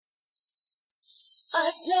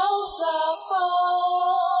dose of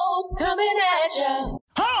hope coming at ya.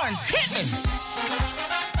 Horns, hit me!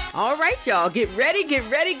 All right, y'all, get ready, get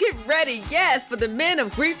ready, get ready. Yes, for The Men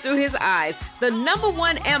of Grief Through His Eyes, the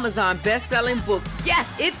 #1 Amazon best-selling book. Yes,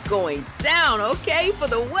 it's going down, okay? For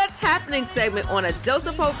the What's Happening segment on A Dose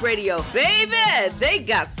of Hope Radio. Baby, they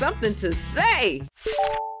got something to say.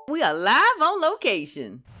 We are live on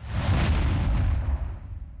location.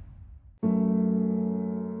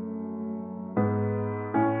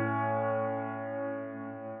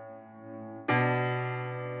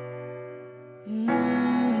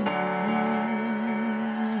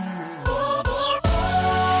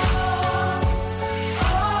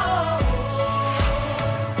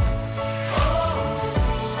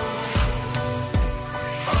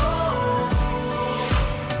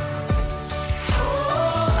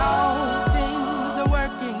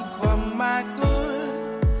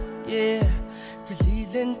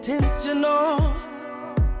 Intentional,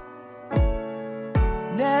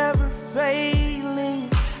 never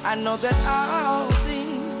failing. I know that all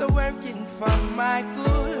things are working for my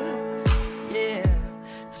good. Yeah,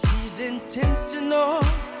 'cause he's intentional,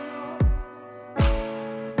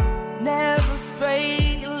 never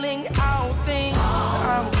failing. All things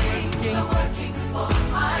are working for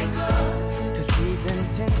my good. 'Cause he's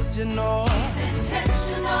intentional. He's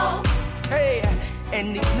intentional. Hey,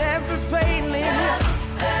 and he's never failing.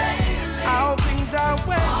 All things are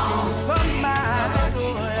working for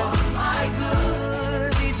my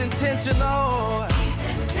good. He's intentional. He's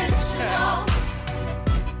intentional.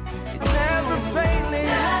 He's never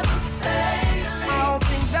failing. All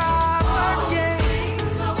things are working.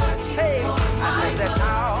 Hey, I know that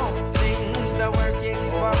all things are working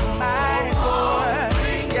for my good.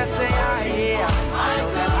 Yes, they are. Yeah, I know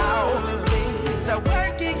that all things are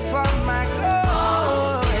working for my good.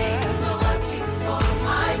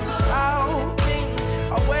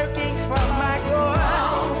 Working for my good.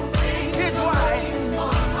 Here's why.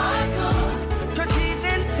 Cause he's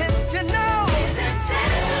intentional. He's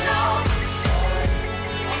intentional.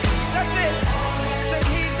 That's it. So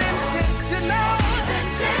he's intentional. He's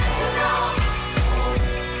intentional.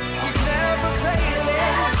 He's never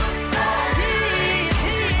failing. He's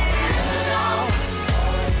intentional.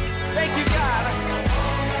 Thank you, God.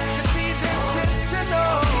 Cause he's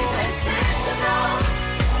intentional. He's intentional.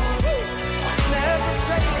 Never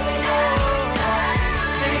failing.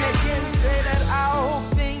 Sing it again, say that all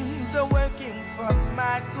things are working for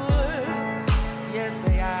my good. Yes,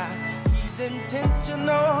 they are. He's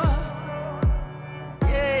intentional.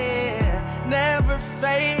 Yeah, never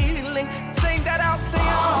failing. Sing that out, say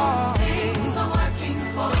all things are working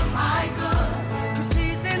for my good. 'Cause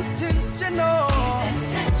he's intentional. He's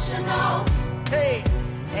intentional. Hey,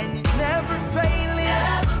 and he's never failing.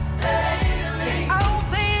 Never failing. All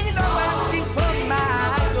things are working for my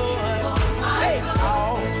good. Hey,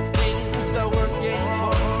 all things are working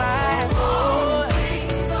for my good. All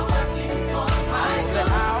things are working for my good.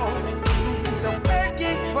 All things are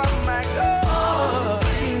working for my good. All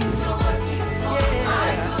things are working for my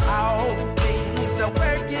good. All things are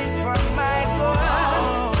working for my good.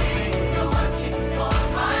 All things are working for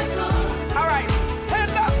my good. All right,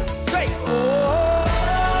 hands up, say,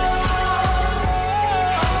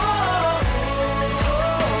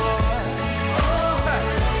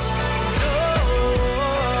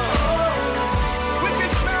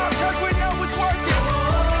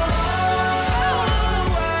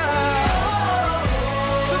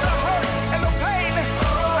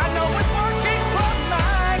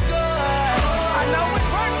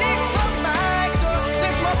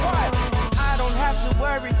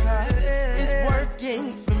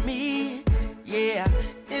 for me, yeah,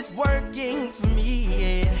 it's working for me,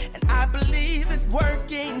 yeah, and I believe it's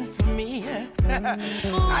working for me.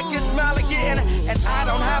 I can smile again, and I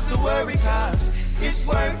don't have to worry, 'cause it's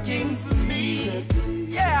working for me.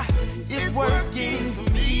 Yeah, it's working for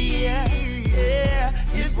me. Yeah,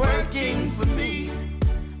 it's working for me.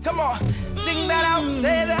 Come on, sing that out,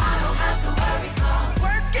 say that. I don't have to worry, 'cause it's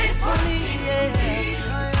working for me. Yeah,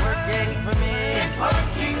 it's working for me. It's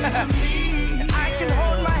working for me. I can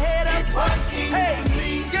hold my head up. It's working. Hey,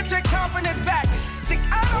 get your confidence back. See,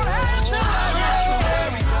 I don't have to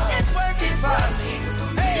worry. It's working for me.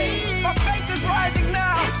 Hey, my faith is rising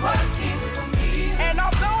now. It's working for me. And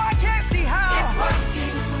although I can't see how, it's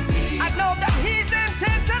working for me. I know that he's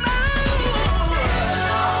intentional. He's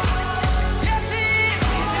intentional. Yes, he is.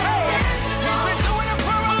 He's intentional. He's been doing it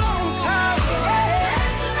for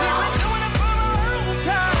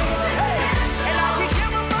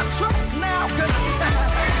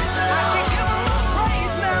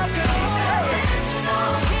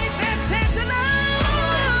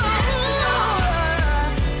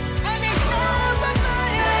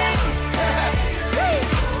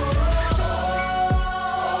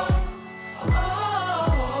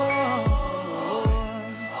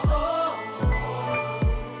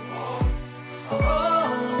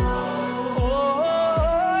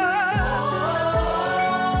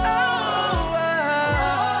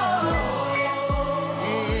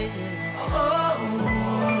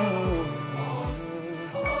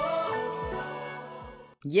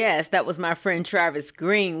Yes, that was my friend Travis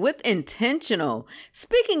Green with Intentional.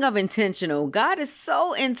 Speaking of intentional, God is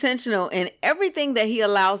so intentional in everything that he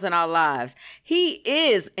allows in our lives. He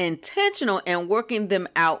is intentional in working them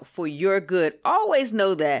out for your good. Always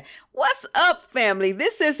know that. What's up, family?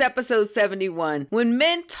 This is episode 71, When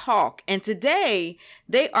Men Talk, and today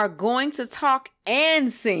they are going to talk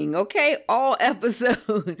and sing, okay? All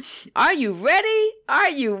episode. Are you ready? Are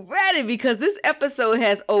you ready? Because this episode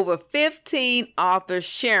has over 15 authors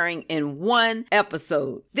sharing in one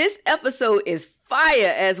episode. This episode is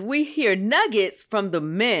fire as we hear nuggets from the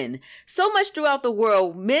men. So much throughout the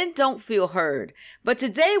world, men don't feel heard. But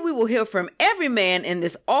today we will hear from every man in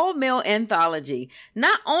this all-male anthology.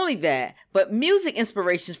 Not only that, but music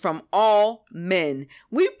inspirations from all men.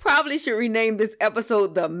 We probably should rename this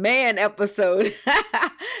episode the Man Episode.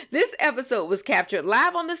 This episode was captured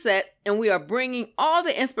live on the set, and we are bringing all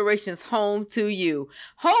the inspirations home to you.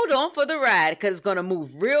 Hold on for the ride, because it's going to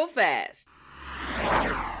move real fast.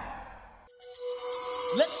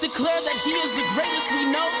 Let's declare that he is the greatest we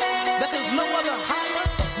know, that there's no other higher,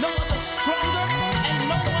 no other stronger, and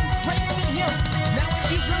no one greater than him. Now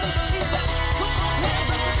if you really believe that, put those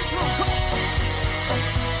hands up in this room, come on.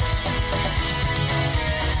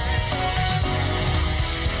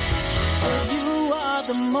 For you are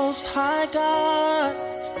the most high God,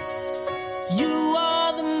 you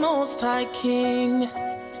are the most high King,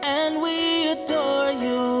 and we adore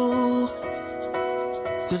you.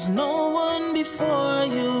 There's no one before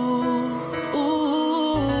you.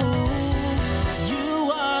 Ooh, you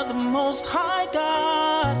are the most high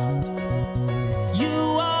God.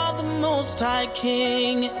 You are the most high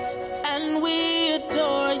King, and we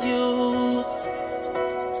adore you.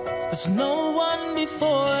 There's no one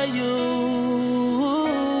before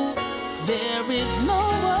you. There is no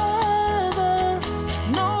other.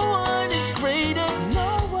 No one is greater.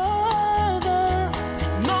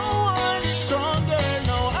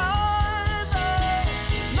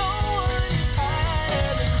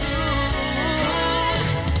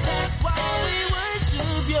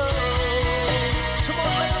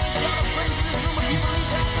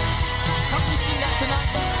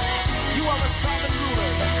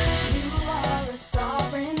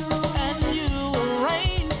 Sovereign.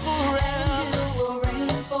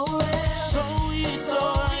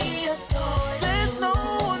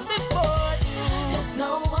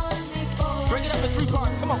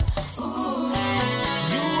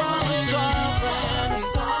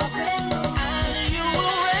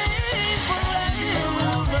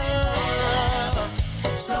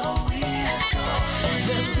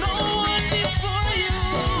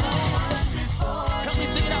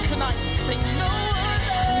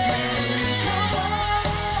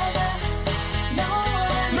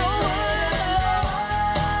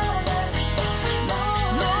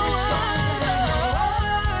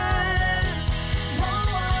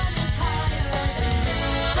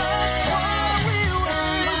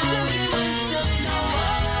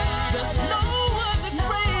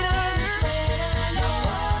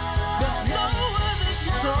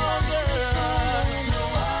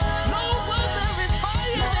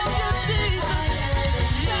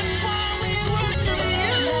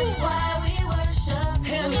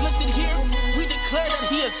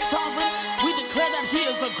 We declare that he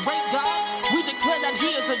is a great God. We declare that he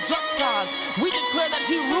is a just God. We declare that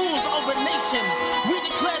he rules over nations. We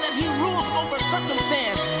declare that he rules over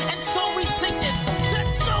circumstance. And so we sing this.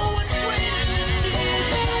 There's no one greater than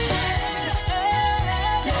Jesus.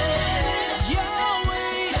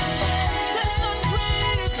 Yahweh. There's none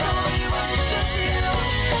greater, so we worship you.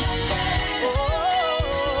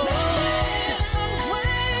 There's none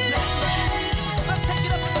greater. Let's take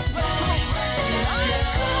it up in this place. Come on.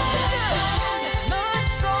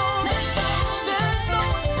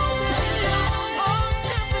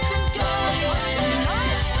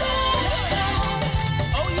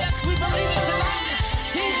 Oh yeah.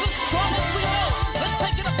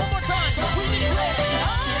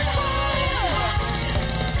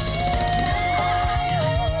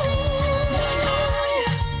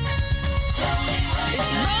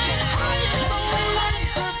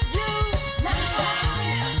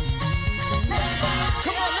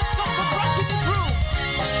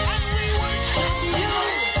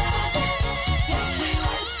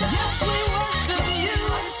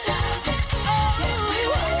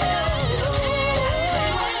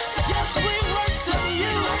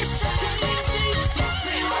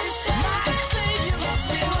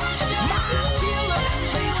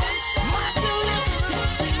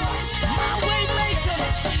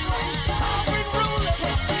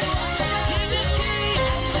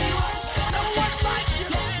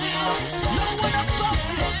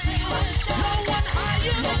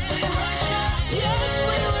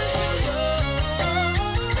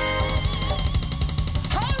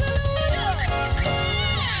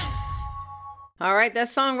 All right, that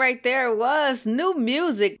song right there was New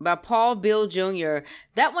Music by Paul Bill Jr.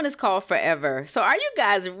 That one is called Forever. So are you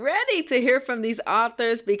guys ready to hear from these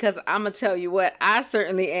authors? Because I'm going to tell you what, I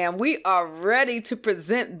certainly am. We are ready to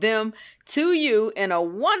present them to you in a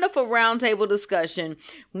wonderful roundtable discussion.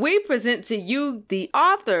 We present to you the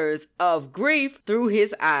authors of Grief Through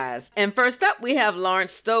His Eyes. And first up, we have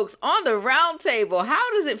Lawrence Stokes on the roundtable.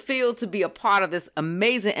 How does it feel to be a part of this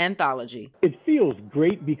amazing anthology? It feels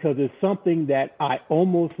great because it's something that I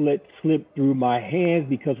almost let slip through my hands,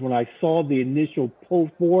 because when I saw the initial pull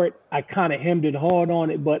for it, I kind of hemmed and hawed on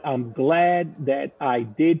it, but I'm glad that I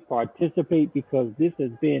did participate, because this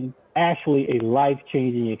has been actually a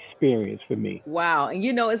life-changing experience for me. Wow. And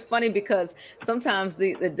you know, it's funny because sometimes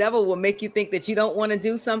the devil will make you think that you don't want to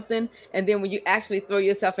do something. And then when you actually throw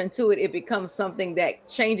yourself into it, it becomes something that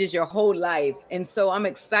changes your whole life. And so I'm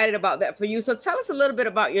excited about that for you. So tell us a little bit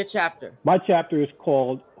about your chapter. My chapter is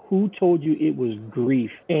called Who Told You It Was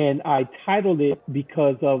Grief? And I titled it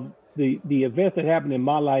because of the events that happened in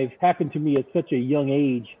my life happened to me at such a young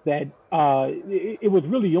age that it was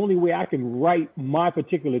really the only way I can write my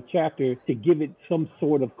particular chapter to give it some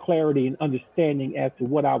sort of clarity and understanding as to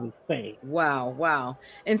what I was saying. Wow.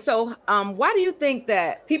 And so why do you think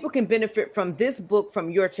that people can benefit from this book, from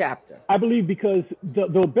your chapter? I believe because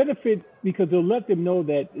they'll benefit, because they'll let them know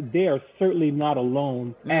that they are certainly not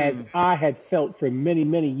alone, as I had felt for many,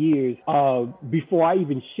 many years before I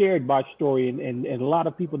even shared my story. And a lot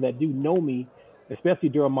of people that do know me, especially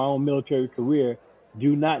during my own military career,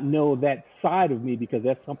 do not know that side of me, because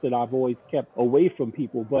that's something I've always kept away from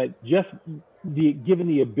people. But just given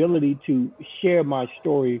the ability to share my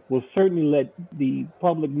story will certainly let the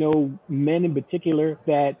public know, men in particular,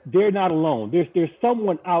 that they're not alone. There's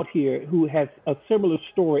someone out here who has a similar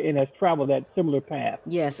story and has traveled that similar path.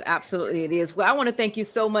 Yes, absolutely it is. Well, I want to thank you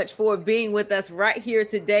so much for being with us right here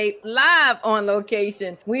today, live on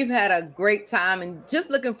location. We've had a great time and just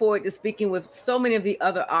looking forward to speaking with so many of the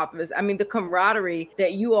other authors. I mean, the camaraderie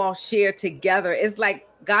that you all share together, it's like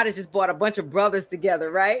God has just brought a bunch of brothers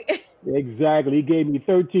together, right? Exactly. He gave me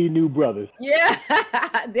 13 new brothers. Yeah,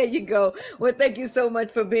 there you go. Well, thank you so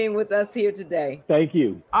much for being with us here today. Thank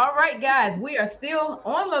you. All right, guys, we are still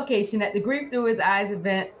on location at the Grief Through His Eyes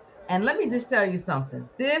event. And let me just tell you something.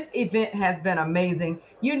 This event has been amazing.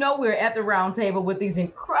 You know, we're at the round table with these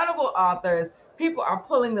incredible authors. People are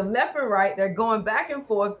pulling them left and right. They're going back and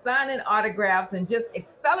forth, signing autographs and just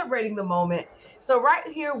celebrating the moment. So right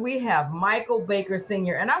here we have Michael Baker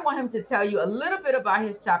Sr. And I want him to tell you a little bit about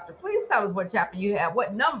his chapter. Please tell us what chapter you have,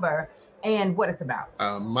 what number, and what it's about.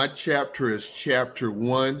 My chapter is chapter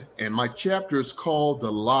 1, and my chapter is called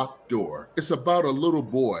The Locked Door. It's about a little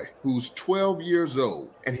boy who's 12 years old,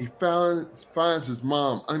 and he finds his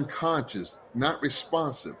mom unconscious, not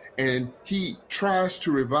responsive, and he tries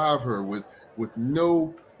to revive her with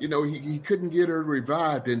no, he couldn't get her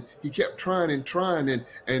revived, and he kept trying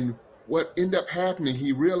and what ended up happening,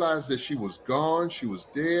 he realized that she was gone, she was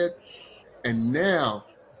dead, and now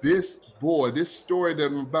this story that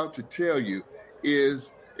I'm about to tell you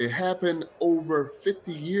it happened over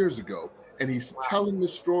 50 years ago, and he's telling the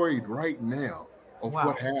story right now of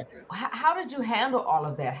what happened. How did you handle all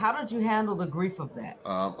of that? How did you handle the grief of that?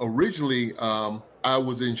 Originally, I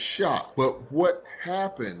was in shock, but what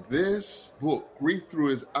happened, this book, Grief Through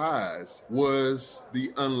His Eyes, was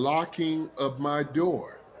the unlocking of my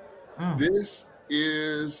door. This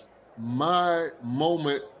is my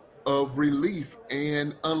moment of relief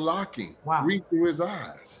and unlocking. Grief through his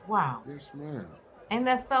eyes. Wow. Yes, ma'am. Ain't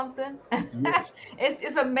that something? Yes.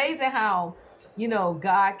 It's amazing how,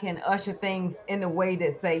 God can usher things in a way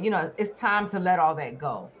that say, it's time to let all that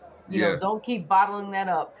go. You know, don't keep bottling that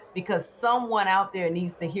up, because someone out there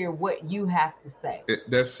needs to hear what you have to say.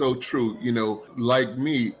 That's so true. Like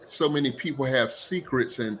me, so many people have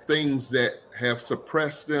secrets and things that have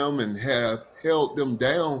suppressed them and have held them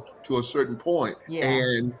down to a certain point. Yeah.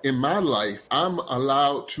 And in my life, I'm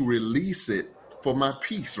allowed to release it for my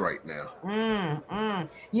peace right now.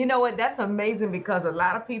 You know what? That's amazing, because a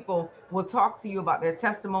lot of people will talk to you about their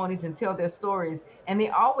testimonies and tell their stories, and they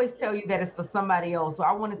always tell you that it's for somebody else. So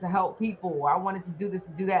I wanted to help people, or I wanted to do this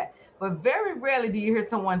and do that. But very rarely do you hear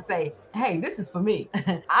someone say, hey, this is for me.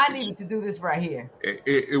 I needed to do this right here.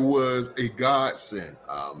 It was a godsend.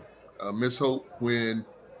 Miss Hope, when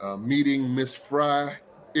meeting Miss Fry,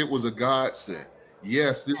 it was a godsend.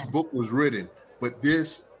 Yes, this book was written, but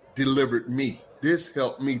this delivered me. This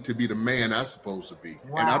helped me to be the man I'm supposed to be.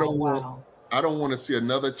 Wow, and I don't want to see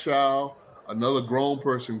another child, another grown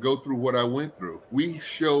person go through what I went through. We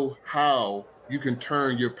show how you can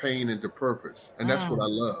turn your pain into purpose. And that's what I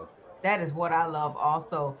love. That is what I love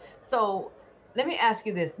also. So let me ask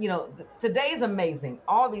you this. Today is amazing.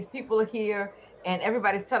 All these people are here and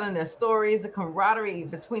everybody's telling their stories. The camaraderie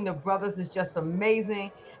between the brothers is just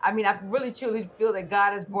amazing. I mean, I really truly feel that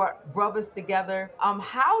God has brought brothers together.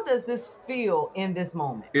 How does this feel in this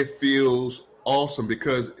moment? It feels awesome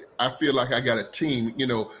because I feel like I got a team.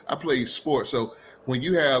 I play sports, so when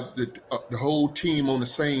you have the whole team on the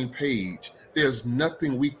same page, there's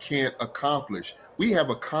nothing we can't accomplish. We have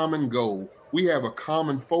a common goal, we have a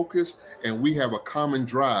common focus, and we have a common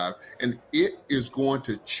drive, and it is going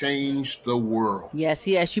to change the world. Yes,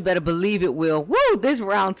 you better believe it will. Woo, this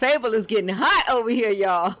round table is getting hot over here,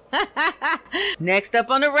 y'all. Next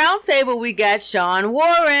up on the round table, we got Sean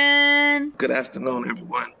Warren. Good afternoon,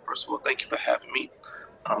 everyone. First of all, thank you for having me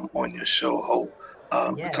on your show, Hope.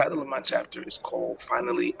 The title of my chapter is called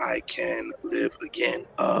Finally I Can Live Again.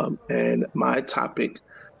 And my topic,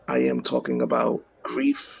 I am talking about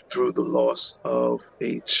grief through the loss of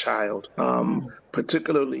a child,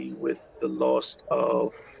 particularly with the loss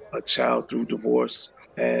of a child through divorce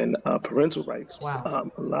and parental rights.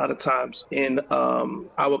 Wow. A lot of times in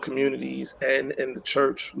our communities and in the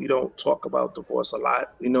church, we don't talk about divorce a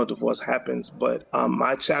lot. We know divorce happens, but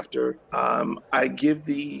my chapter, I give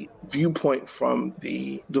the viewpoint from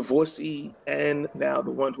the divorcee and now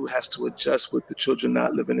the one who has to adjust with the children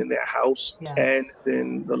not living in their house, and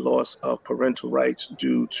then the loss of parental rights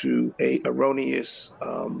due to a erroneous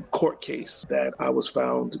court case that I was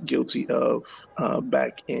found guilty of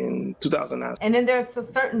back in 2009. And then there's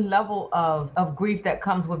a certain level of grief that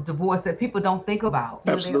comes with divorce that people don't think about.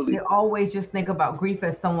 Absolutely. They always just think about grief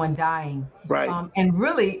as someone dying. Right. And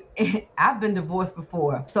really, I've been divorced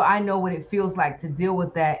before, so I know what it feels like to deal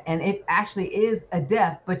with that. And it actually is a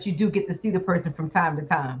death, but you do get to see the person from time to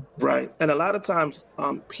time. Right. And a lot of times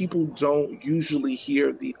people don't usually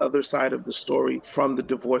hear the other side of the story from the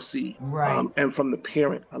divorcee, right, and from the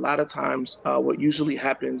parent. A lot of times what usually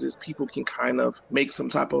happens is people can kind of make some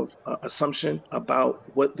type of assumption about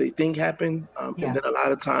what they think happened. And then a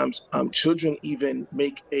lot of times children even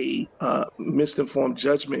make a misinformed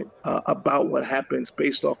judgment about what happens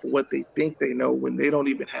based off of what they think they know when they don't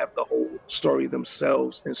even have the whole story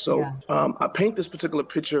themselves. And so I paint this particular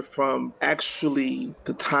picture from actually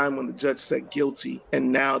the time when the judge said guilty,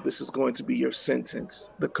 and now this is going to be your sentence.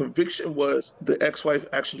 The conviction was the ex-wife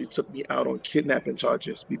actually took me out on kidnapping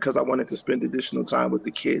charges because I wanted to spend additional time with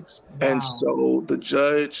the kids. Wow. And so the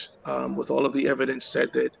judge, with all of the evidence,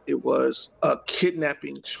 said that it was a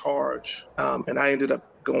kidnapping charge. And I ended up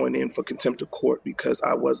going in for contempt of court because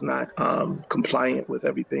I was not compliant with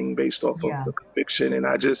everything based off of the conviction. And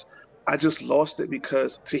I just lost it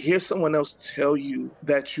because to hear someone else tell you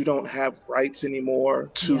that you don't have rights anymore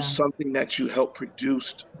to something that you helped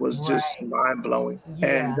produce was just mind-blowing.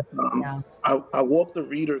 And I walked the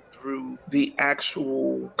reader through the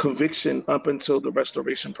actual conviction up until the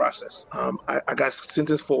restoration process. I got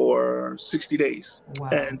sentenced for 60 days. Wow.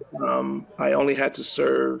 And I only had to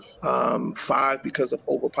serve 5 because of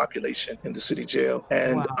overpopulation in the city jail.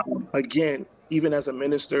 And again, even as a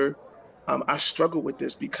minister, I struggled with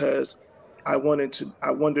this because I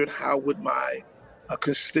wondered how would my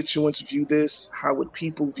constituents view this? How would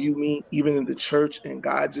people view me, even in the church? And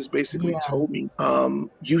God just basically told me,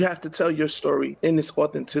 you have to tell your story in this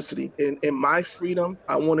authenticity. In my freedom,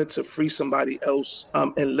 I wanted to free somebody else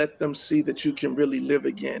and let them see that you can really live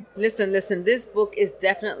again. Listen, this book is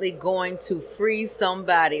definitely going to free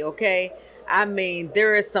somebody, okay? I mean,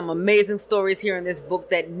 there are some amazing stories here in this book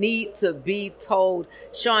that need to be told.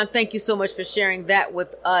 Sean, thank you so much for sharing that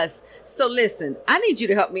with us. So listen, I need you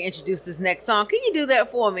to help me introduce this next song. Can you do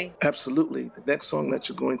that for me? Absolutely. The next song that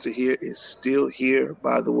you're going to hear is Still Here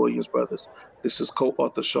by the Williams Brothers. This is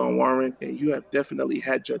co-author Sean Warren, and you have definitely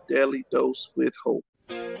had your daily dose with hope.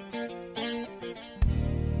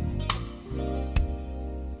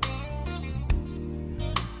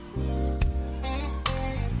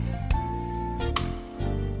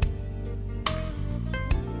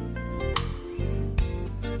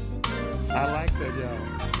 I like that, y'all.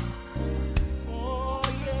 Oh,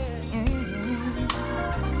 yeah.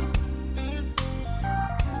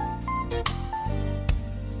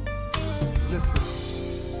 Listen.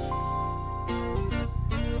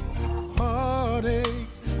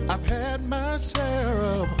 Heartaches, I've had my share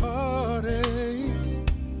of heartaches,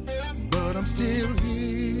 but I'm still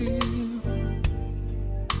here.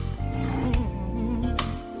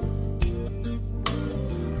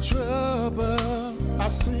 Trouble,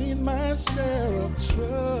 I've seen my share of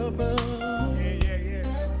trouble,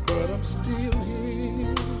 but I'm still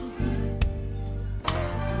here.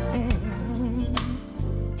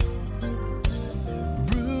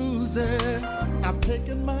 Bruises, I've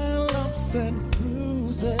taken my lumps and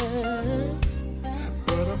bruises,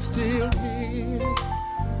 still here.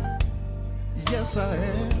 Yes, I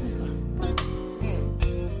am.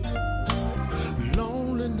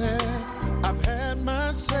 Loneliness, I've had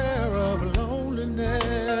my share of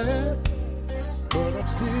loneliness, but I'm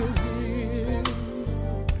still here.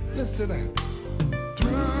 Listen,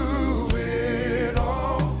 through it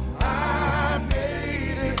all, I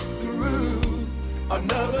made it through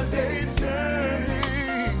another day's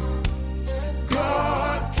journey.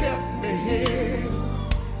 God kept me here.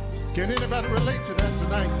 Can anybody relate to that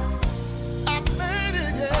tonight? I made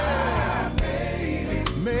it, yeah. I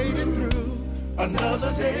made it through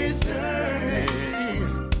another day's journey.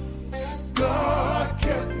 God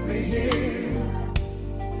kept me here.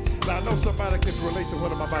 Now, I know somebody can relate to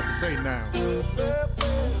what I'm about to say now.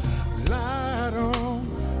 Lied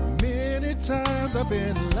on, many times I've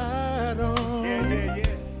been lied on. Yeah.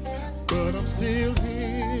 But I'm still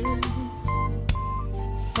here.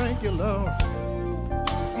 Thank you, Lord.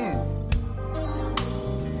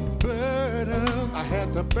 Burdens, I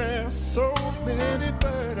had to bear so many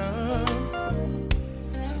burdens,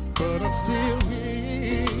 but I'm still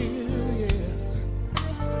here, yes.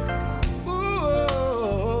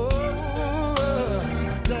 Ooh,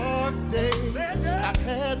 dark days, I've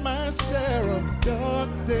had my share of dark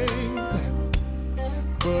days,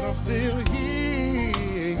 but I'm still here.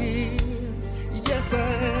 Yes, I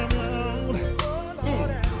am.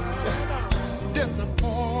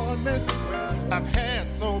 Disappointments, I've had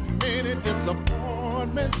so many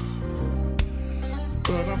disappointments,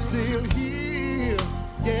 but I'm still here,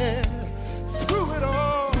 yeah. Through it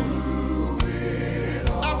all,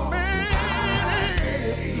 I made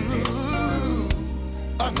it through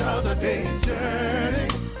another day's journey.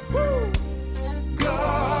 Woo.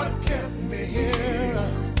 God kept me here.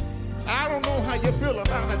 I don't know how you feel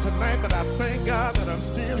about it tonight, but I thank God that I'm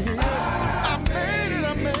still here. I made it.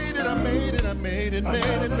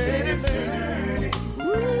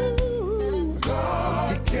 Woo.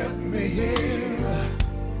 God, He kept me here.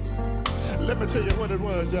 Let me tell you what it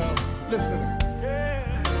was, y'all. Listen.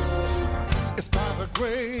 It's by the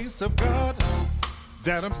grace of God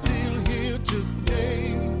that I'm still here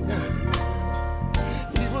today.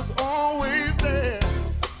 He was always there,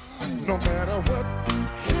 no matter what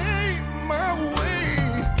came my way.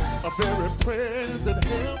 A very present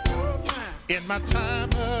help in my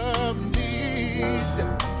time of need,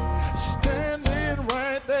 standing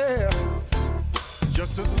right there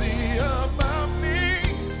just to see about me.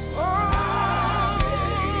 Oh,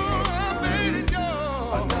 I made it,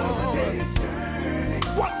 y'all. Another day's journey.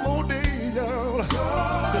 One more day, y'all.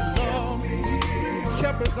 The Lord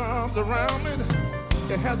kept His arms around me.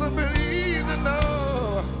 It hasn't been easy, no.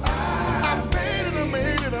 I made it,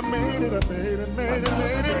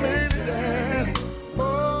 yeah.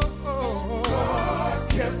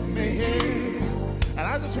 Kept me here. And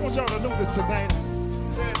I just want y'all to know this tonight.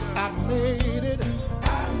 I made it.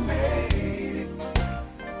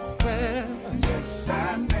 Well, yes,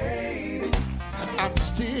 I made it. I'm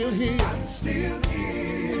still here.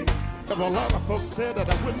 A lot of folks said that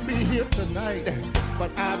I wouldn't be here tonight,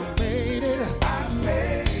 but I made it.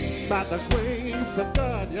 By the grace of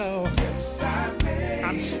God, y'all. Yes, I made it.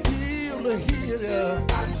 I'm still here.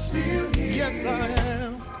 Yes, I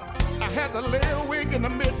am. I had to lay awake in the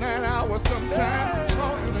midnight hour sometimes,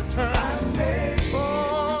 tossing and turning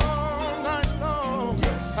all night long.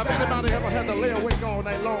 Have anybody ever had to lay awake all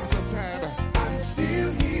night long sometime?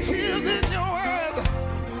 Tears in your eyes,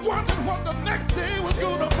 wondering what the next day was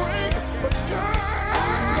gonna bring. But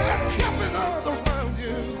God kept His arms around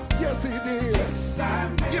you. Yes, He did.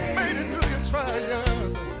 You made it through your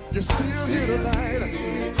trials. You're still here tonight.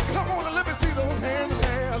 Come on and let me see those hands in the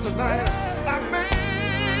air tonight. I made it.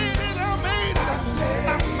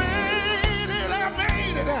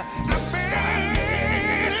 Yeah.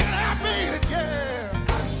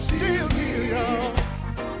 Still here, y'all.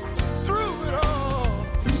 Through it all.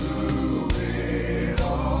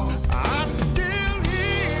 I'm still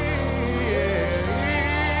here.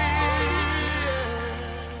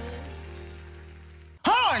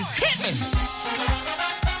 Horns, hit me.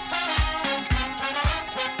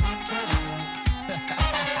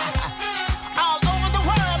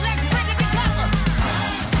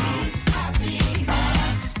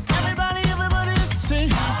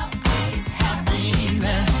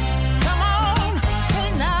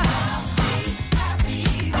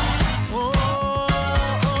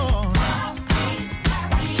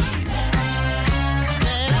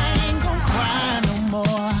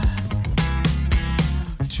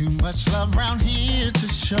 Much love round here to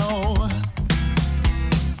show.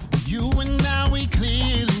 You and I, we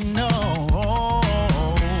clearly know.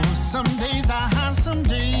 Some days are high, some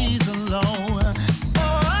days are low.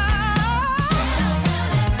 Oh,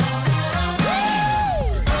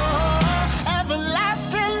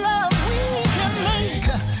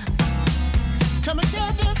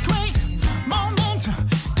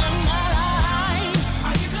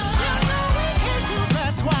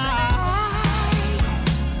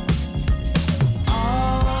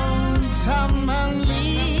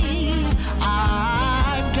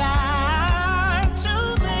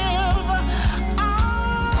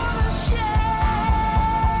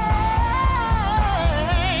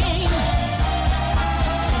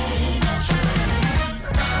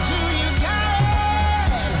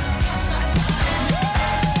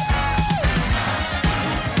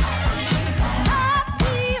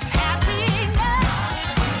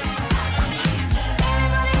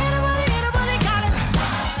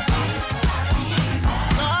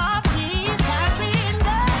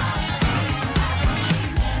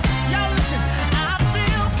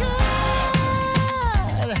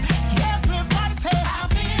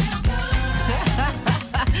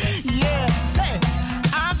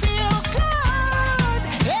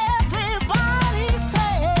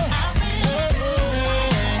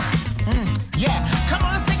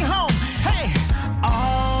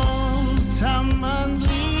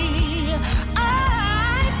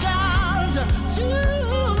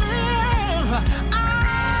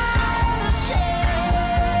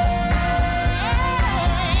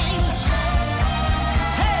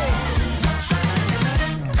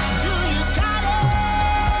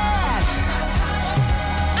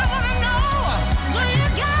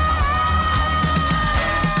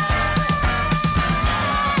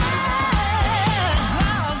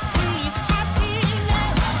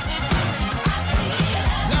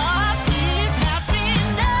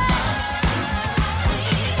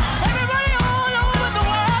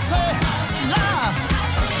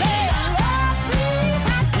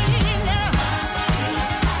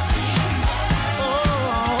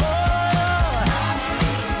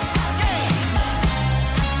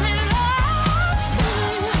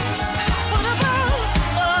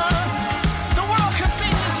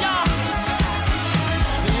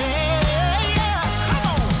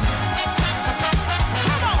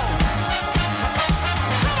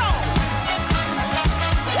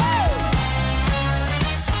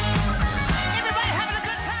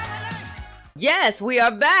 Yes, we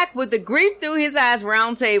are back with the Grief Through His Eyes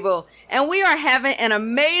Roundtable, and we are having an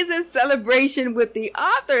amazing celebration with the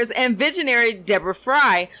authors and visionary Deborah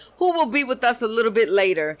Fry, who will be with us a little bit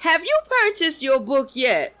later. Have you purchased your book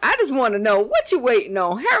yet? I just want to know what you waiting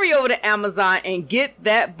on. Hurry over to Amazon and get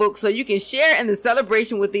that book so you can share in the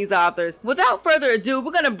celebration with these authors. Without further ado,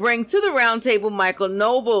 we're going to bring to the roundtable Michael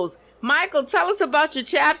Nobles. Michael, tell us about your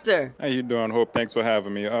chapter. How you doing, Hope? Thanks for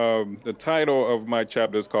having me. The title of my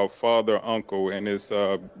chapter is called Father Uncle, and it's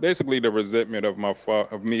basically the resentment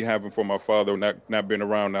of me having for my father not being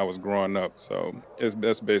around when I was growing up. So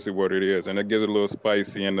that's basically what it is, and it gets a little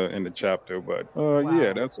spicy in the chapter. But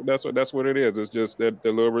yeah, that's what it is. It's just that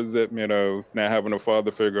the little resentment of not having a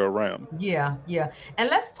father figure around. Yeah. And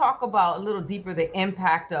let's talk about a little deeper the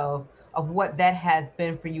impact of what that has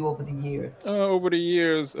been for you over the years. Over the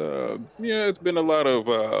years, it's been a lot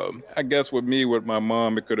of, I guess with my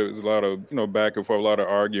mom, it was a lot of, back and forth, a lot of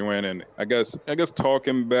arguing, and I guess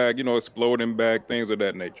talking back, exploding back, things of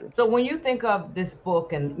that nature. So when you think of this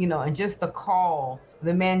book and, and just the call,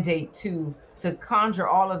 the mandate to conjure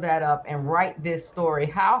all of that up and write this story,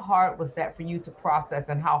 how hard was that for you to process,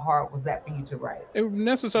 and how hard was that for you to write? It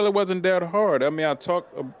necessarily wasn't that hard. I mean, I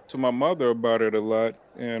talked to my mother about it a lot.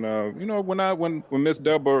 And, when Miss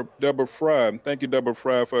Deborah Fry, thank you, Deborah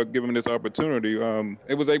Fry, for giving me this opportunity.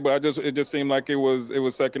 It just seemed like it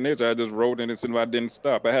was second nature. I just wrote and I didn't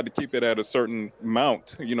stop. I had to keep it at a certain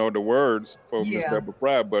amount, the words for Miss Deborah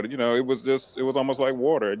Fry. But, it was almost like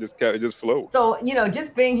water. It just flowed. So,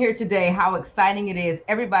 just being here today, how exciting it is.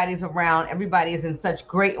 Everybody's around. Everybody is in such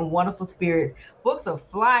great and wonderful spirits. Books are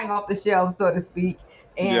flying off the shelves, so to speak.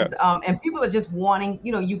 And and people are just wanting,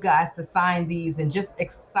 you guys to sign these and just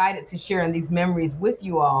excited to share in these memories with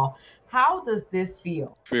you all. How does this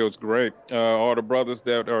feel? Feels great. All the brothers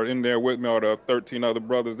that are in there with me, all the 13 other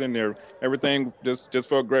brothers in there, everything just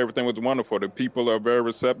felt great. Everything was wonderful. The people are very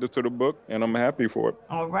receptive to the book, and I'm happy for it.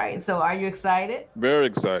 All right. So are you excited? Very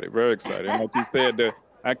excited. Very excited. And like you said,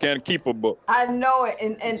 I can't keep a book. I know it.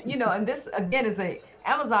 And and this, again, is a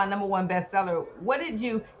Amazon #1 bestseller.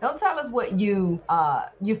 Don't tell us what you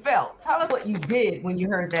felt. Tell us what you did when you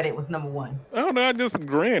heard that it was #1. Oh no, I just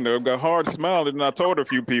grinned. I got a hard smile, and I told a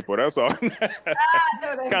few people. That's all.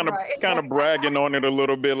 Kind of bragging on it a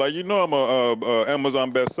little bit, like I'm a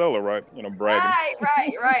Amazon bestseller, right?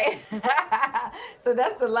 Bragging. Right. So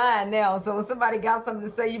that's the line now. So when somebody got something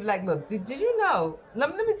to say, you be like, look, did you know?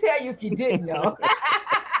 Let me tell you if you didn't know.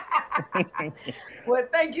 Well,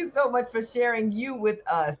 thank you so much for sharing you with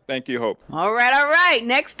us. Thank you, Hope. All right.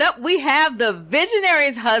 Next up, we have the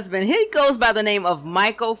visionary's husband. He goes by the name of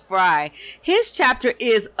Michael Fry. His chapter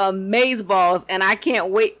is Amazeballs, and I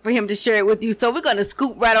can't wait for him to share it with you. So we're going to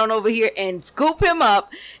scoop right on over here and scoop him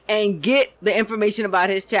up and get the information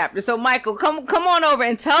about his chapter. So, Michael, come on over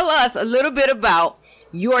and tell us a little bit about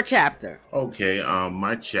your chapter. Okay,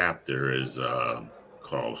 my chapter is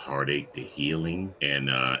called Heartache to Healing, and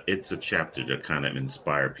it's a chapter to kind of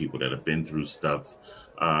inspire people that have been through stuff,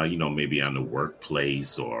 maybe on the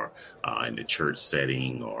workplace or in the church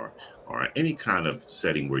setting or any kind of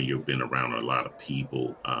setting where you've been around a lot of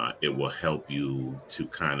people. It will help you to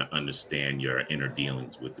kind of understand your inner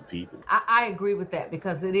dealings with the people. I agree with that,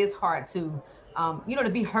 because it is hard to to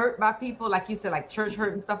be hurt by people, like you said, like church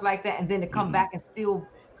hurt and stuff like that, and then to come back and still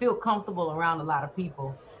feel comfortable around a lot of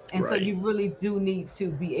people. And so you really do need to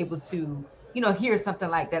be able to, hear something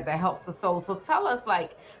like that helps the soul. So tell us,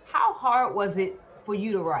 like, how hard was it for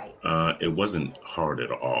you to write? It wasn't hard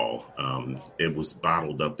at all. It was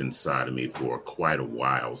bottled up inside of me for quite a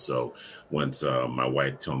while. So once my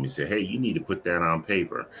wife told me, said, hey, you need to put that on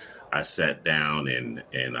paper, I sat down and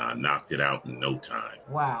knocked it out in no time.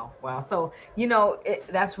 Wow. So,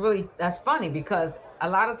 that's funny, because a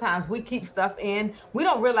lot of times we keep stuff in. We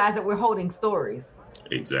don't realize that we're holding stories.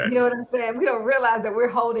 Exactly. You know what I'm saying? We don't realize that we're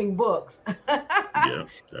holding books. Yeah,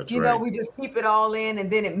 that's right. We just keep it all in,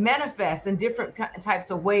 and then it manifests in different types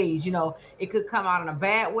of ways. It could come out in a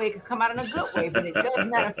bad way, it could come out in a good way, but it does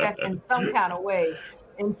manifest in some kind of way.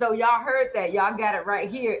 And so y'all heard that. Y'all got it right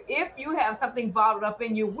here. If you have something bottled up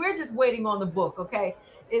in you, we're just waiting on the book, okay?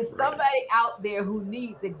 Is somebody out there who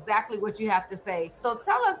needs exactly what you have to say. So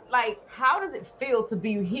tell us, like, how does it feel to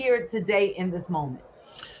be here today in this moment?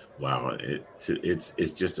 Wow,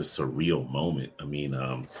 it's just a surreal moment. I mean,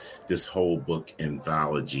 this whole book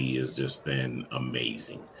anthology has just been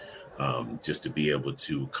amazing. Just to be able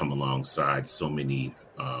to come alongside so many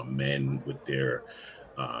men with their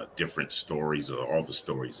different stories, or all the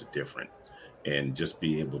stories are different, and just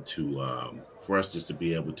be able to, for us just to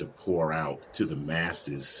be able to pour out to the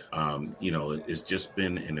masses, it's just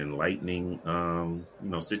been an enlightening,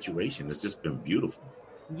 situation. It's just been beautiful.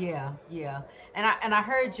 Yeah, yeah. And I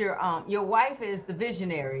heard your wife is the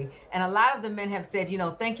visionary, and a lot of the men have said,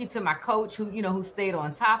 thank you to my coach who stayed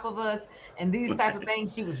on top of us and these type of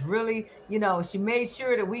things. She was really, she made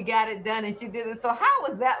sure that we got it done and she did it. So how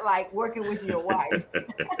was that like working with your wife?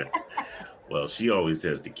 Well, she always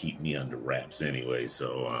has to keep me under wraps anyway.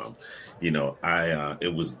 So,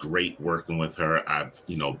 it was great working with her. I've,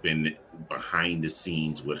 been behind the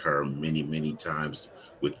scenes with her many, many times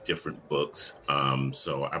with different books.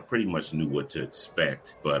 So I pretty much knew what to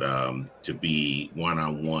expect. But to be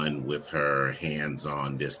one-on-one with her,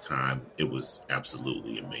 hands-on this time, it was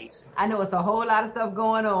absolutely amazing. I know it's a whole lot of stuff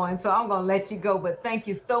going on, so I'm going to let you go. But thank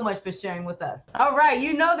you so much for sharing with us. All right,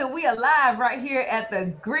 you know that we are live right here at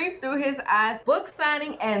the Grief Through His Eyes book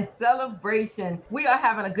signing and celebration. We are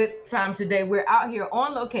having a good time today. We're out here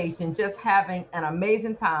on location just having an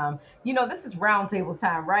amazing time. This is roundtable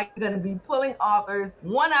time, right? We're going to be pulling authors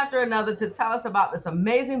one after another to tell us about this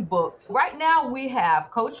amazing book. Right now, we have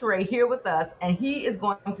Coach Ray here with us, and he is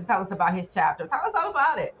going to tell us about his chapter. Tell us all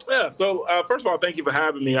about it. Yeah, so first of all, thank you for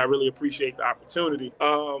having me. I really appreciate the opportunity.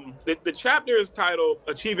 The chapter is titled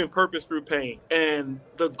Achieving Purpose Through Pain. And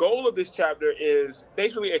the goal of this chapter is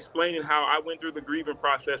basically explaining how I went through the grieving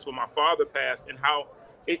process when my father passed and how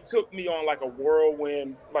it took me on like a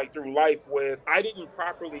whirlwind, like through life with I didn't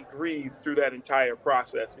properly grieve through that entire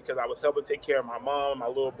process because I was helping take care of my mom, my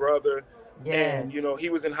little brother. Yes. And,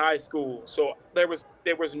 he was in high school. So there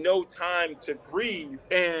was no time to grieve.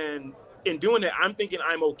 And in doing that, I'm thinking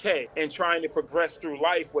I'm okay and trying to progress through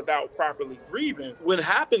life without properly grieving. What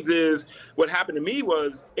happened to me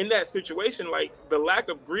was in that situation, like the lack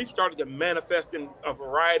of grief started to manifest in a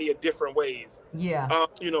variety of different ways. Yeah.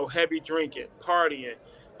 Heavy drinking, partying,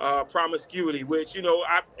 promiscuity, which,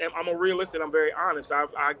 I'm a realist and I'm very honest.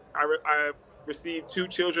 I received 2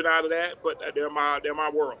 children out of that, but they're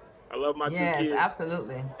my world. I love my 2 kids.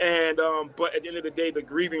 Absolutely. And but at the end of the day, the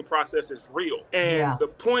grieving process is real. And the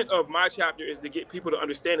point of my chapter is to get people to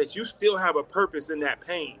understand that you still have a purpose in that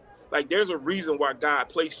pain. Like there's a reason why God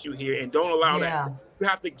placed you here, and don't allow that. You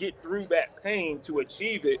have to get through that pain to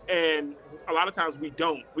achieve it. And a lot of times we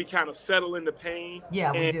don't. We kind of settle in the pain.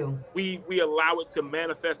 Yeah, we do. We allow it to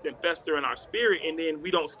manifest and fester in our spirit, and then we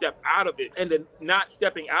don't step out of it. And then not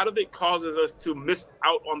stepping out of it causes us to miss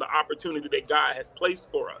out on the opportunity that God has placed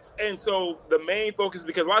for us. And so the main focus,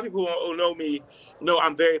 because a lot of people who know me know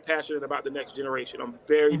I'm very passionate about the next generation. I'm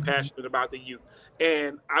very passionate about the youth.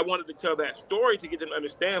 And I wanted to tell that story to get them to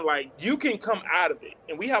understand, like, you can come out of it.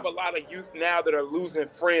 And we have a lot of youth now that are losing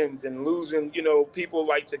friends and losing, people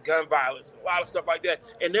like to gun violence, a lot of stuff like that.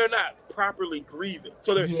 And they're not properly grieving.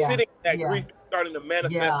 So they're sitting in that grief and starting to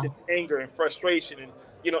manifest in anger and frustration and,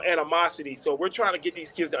 animosity. So we're trying to get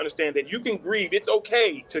these kids to understand that you can grieve. It's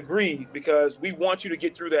okay to grieve because we want you to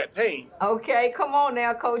get through that pain. Okay, come on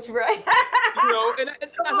now, Coach Ray. And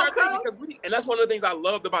that's our thing, because and that's one of the things I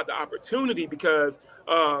loved about the opportunity, because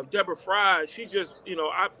Deborah Fry, she just,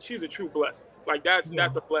 she's a true blessing. Like that's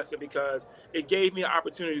a blessing, because it gave me an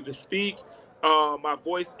opportunity to speak my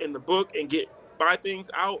voice in the book and get my things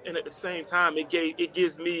out, and at the same time it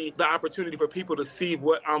gives me the opportunity for people to see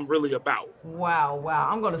what I'm really about. Wow.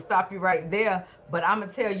 I'm going to stop you right there, but I'm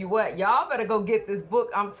gonna tell you what, y'all better go get this book.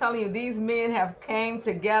 I'm telling you, these men have came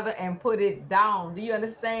together and put it down. Do you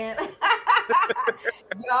understand?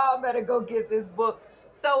 Y'all better go get this book.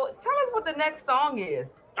 So tell us what the next song is.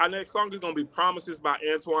 Our next song is going to be Promises by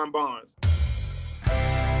Antoine Barnes.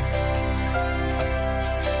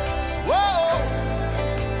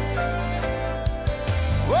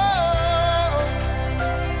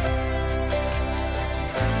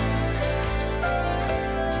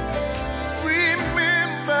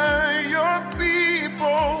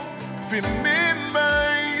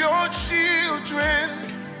 Remember your children.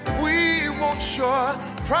 We want your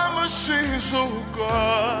promises, oh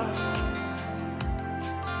God.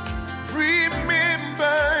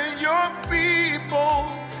 Remember your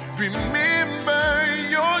people. Remember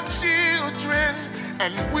your children.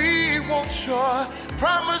 And we want your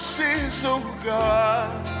promises, oh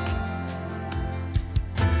God.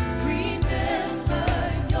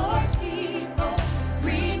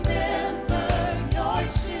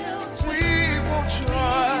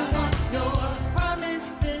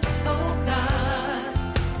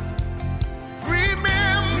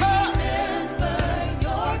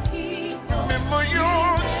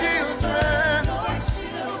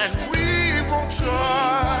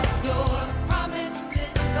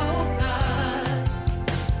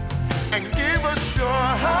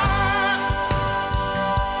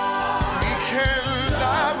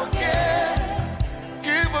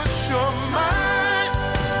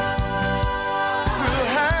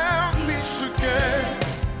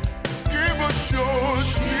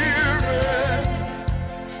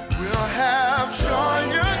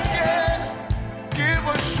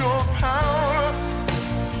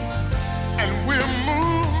 and we'll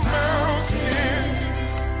move mountains.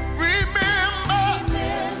 Remember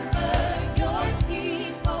your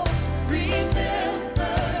people,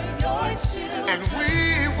 remember your children, and we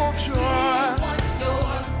want your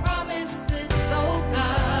promises, oh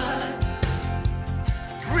God.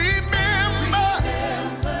 Remember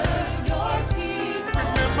your people,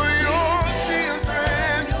 remember your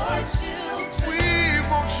children, we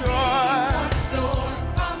want your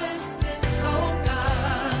promises, oh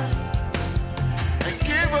God. And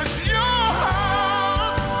give us your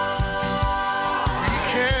heart. We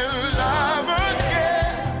can love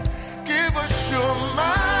again. Give us your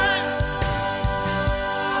mind.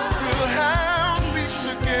 We'll have peace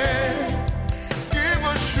again. Give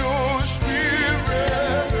us your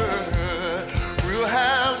spirit. We'll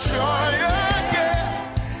have joy again.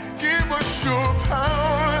 Give us your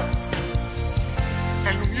power.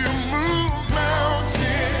 And you move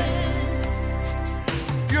mountains.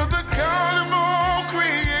 You're the God of all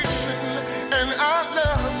creation, and I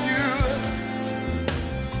love you.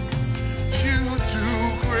 You do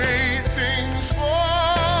great things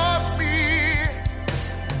for me,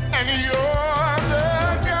 and you're the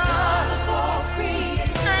God of all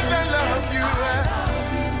creation, and I love you.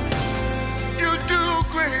 You do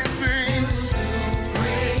great things.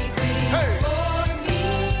 Hey.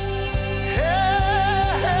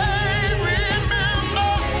 Hey,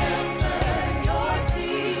 remember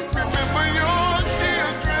your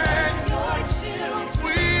children.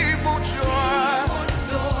 We want your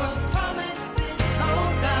promises, oh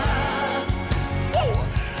God.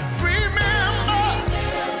 Remember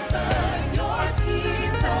your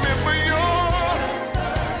people. Remember your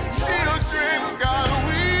children, God.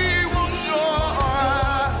 We want your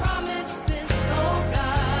promises, oh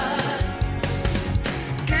God.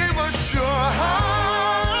 Give us your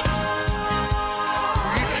heart.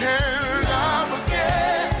 We can love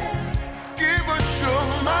again. Give us your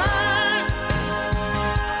mind.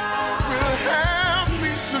 We'll have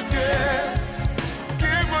peace again.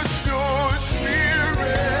 Give us your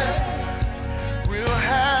spirit. We'll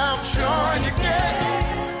have joy again.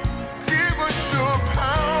 Give us your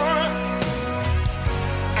power.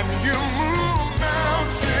 And you move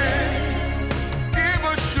mountains. Give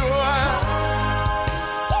us your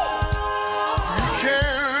we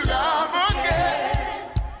can love again.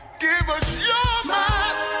 Give us your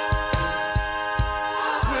mind.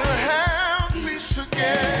 We'll have peace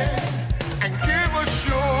again. And give us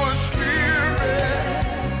your spirit.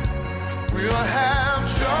 We'll have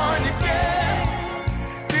joy again.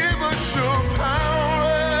 Give us your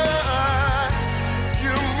power.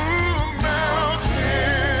 You move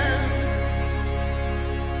mountains.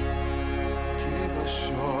 Give us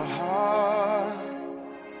your heart.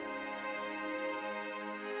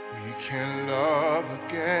 We can love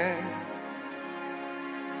again.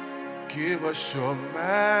 Give us your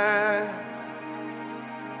mind.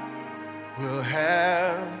 We'll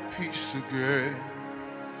have peace again.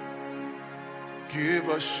 Give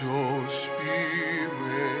us your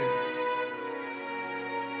spirit.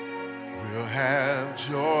 We'll have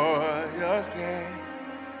joy again.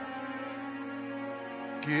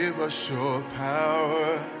 Give us your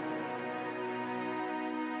power.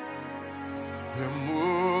 We'll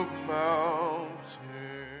move mountains.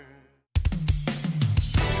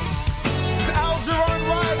 It's Algernon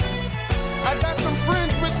Wright. I got some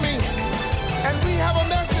friends with me, and we have a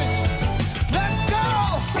message. Let's go!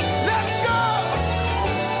 Let's go!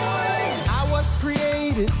 I was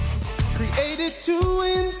created to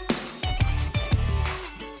win.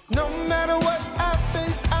 No matter what I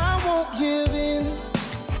face, I won't give in.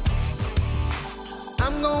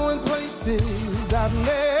 I'm going places I've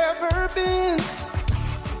never been.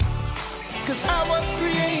 'Cause I was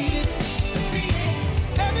created.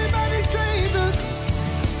 Everybody say this.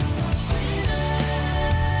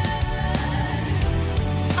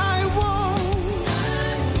 I won't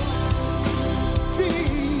be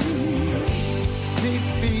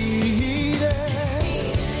defeated.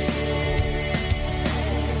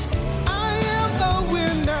 I am the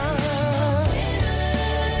winner.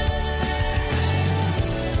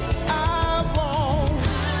 I won't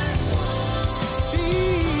be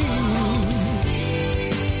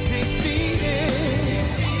defeated.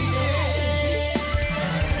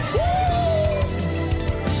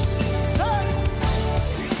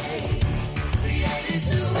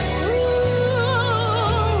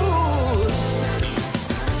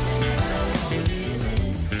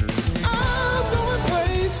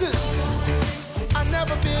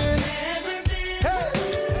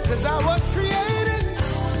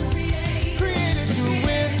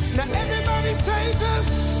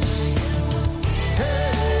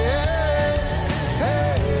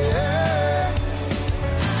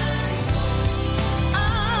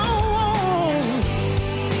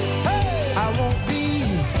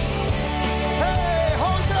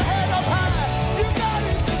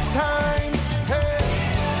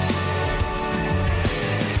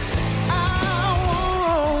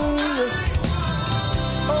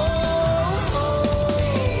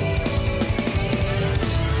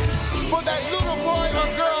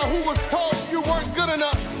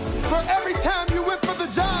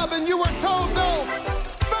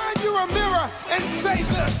 say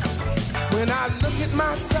this. When I look at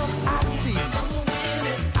myself, I see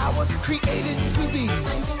I was created to be.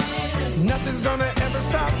 Nothing's gonna ever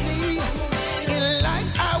stop me. In life,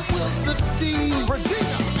 I will succeed.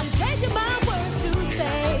 Regina. I'm changing my words to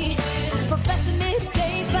say, professing it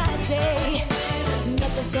day by day.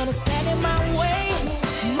 Nothing's gonna stand in my way.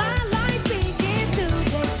 My life begins today.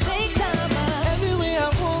 Take time out. Everywhere I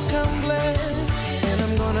walk, I'm blessed. And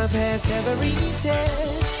I'm gonna pass every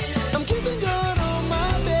test. I'm keeping God on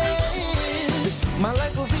my best. My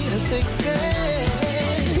life will be a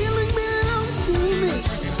success. Healing belongs to me.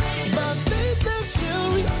 By faith I shall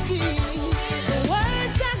receive. The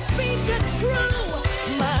words I speak are true.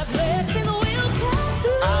 My blessing will come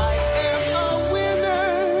through. I am a winner.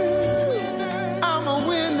 I'm a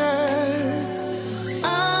winner. I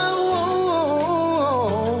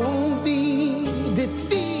won't be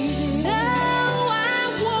defeated. No, I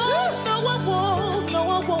won't. No, I won't. No,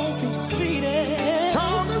 I won't be defeated.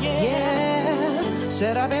 Thomas, yeah.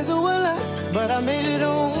 Said I've been through a lot, but I made it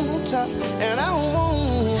on top. And I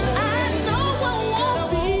won't. I know I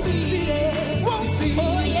won't be defeated. Won't be.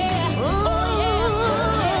 Oh, yeah. Oh,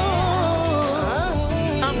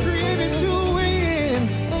 yeah. I'm created to win.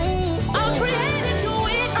 I'm created to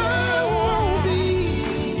win. I won't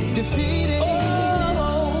be defeated.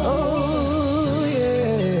 Oh,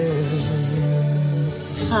 yeah.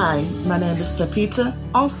 Hi, my name is Pepita,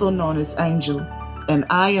 also known as Angel, and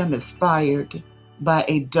I am inspired by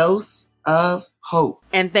a dose of hope.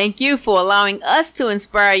 And thank you for allowing us to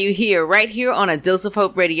inspire you here, right here on A Dose of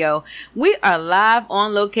Hope Radio. We are live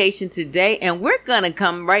on location today, and we're going to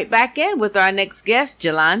come right back in with our next guest,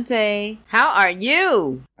 Jelante. How are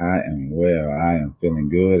you? I am well. I am feeling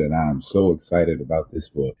good, and I am so excited about this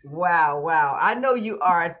book. Wow. I know you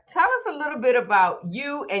are. Tell us a little bit about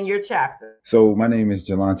you and your chapter. So my name is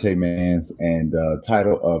Jelante Mans, and the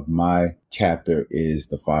title of my chapter is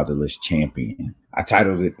The Fatherless Champion. I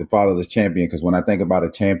titled it The Fatherless Champion because when I think about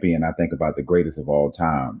a champion, I think about the greatest of all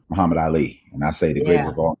time, Muhammad Ali. And I say the greatest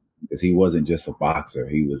of all time because he wasn't just a boxer.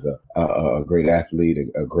 He was a great athlete,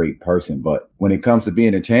 a great person. But when it comes to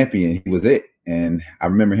being a champion, he was it. And I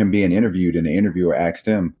remember him being interviewed, and the interviewer asked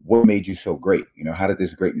him, what made you so great? You know, how did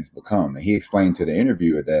this greatness become? And he explained to the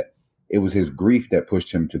interviewer that it was his grief that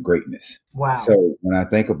pushed him to greatness. Wow. So when I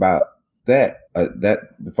think about that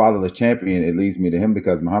the fatherless champion, it leads me to him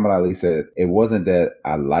because Muhammad Ali said it wasn't that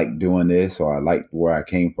I liked doing this or I liked where I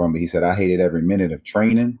came from, but he said I hated every minute of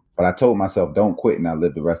training, but I told myself don't quit, and I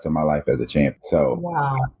lived the rest of my life as a champion. So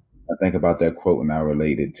wow. I think about that quote and I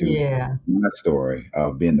relate it to my story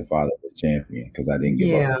of being the fatherless champion because I didn't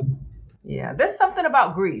give up. Yeah, there's something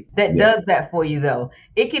about grief that does that for you, though.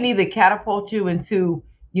 It can either catapult you into,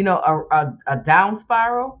 you know, a down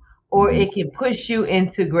spiral, or it can push you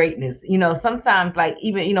into greatness. You know, sometimes, like,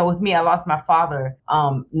 even, you know, with me, I lost my father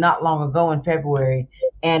not long ago in February.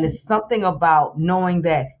 And it's something about knowing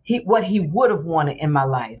that what he would have wanted in my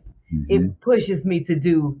life. It pushes me to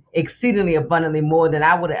do exceedingly abundantly more than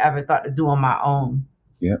I would have ever thought to do on my own.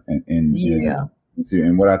 Yeah.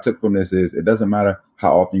 And what I took from this is it doesn't matter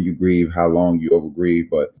how often you grieve, how long you overgrieve,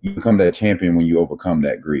 but you become that champion when you overcome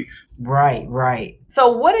that grief. Right.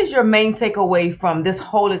 So what is your main takeaway from this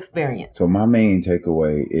whole experience? So my main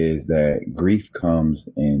takeaway is that grief comes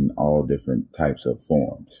in all different types of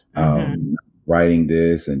forms. Writing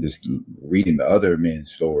this and just reading the other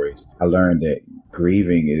men's stories, I learned that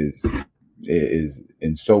grieving is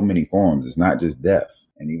in so many forms. It's not just death.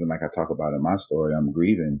 And even like I talk about in my story, I'm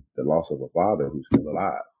grieving the loss of a father who's still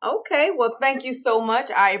alive. Okay. Well, thank you so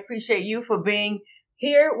much. I appreciate you for being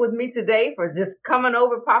here with me today, for just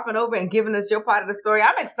popping over and giving us your part of the story.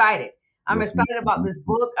 I'm excited. I'm excited about this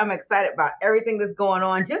book. I'm excited about everything that's going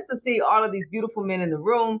on, just to see all of these beautiful men in the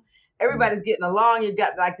room. Everybody's getting along. You've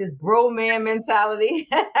got like this bro man mentality.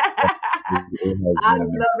 I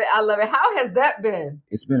love it. How has that been?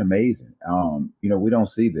 It's been amazing. You know, we don't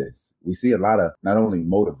see this. We see a lot of not only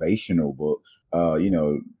motivational books, you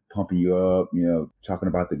know, pumping you up, you know, talking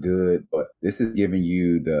about the good, but this is giving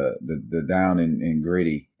you the down and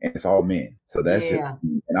gritty, and it's all men. So that's just,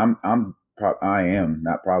 and I'm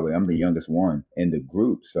the youngest one in the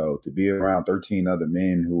group. So to be around 13 other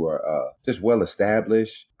men who are just well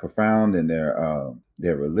established, profound in their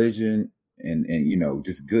religion, and you know,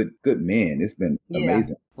 just good men. It's been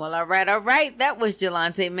amazing. Well, all right. That was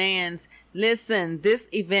Jelante Mans. Listen, this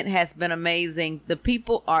event has been amazing. The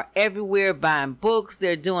people are everywhere buying books.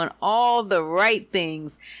 They're doing all the right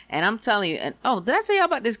things. And I'm telling you, and did I tell you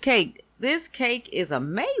about this cake? This cake is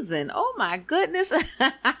amazing. Oh my goodness.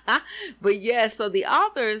 But yes, so the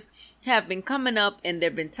authors have been coming up and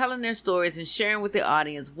they've been telling their stories and sharing with the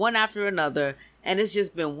audience one after another. And it's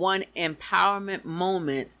just been one empowerment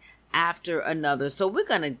moment after another. So we're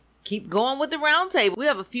going to keep going with the roundtable. We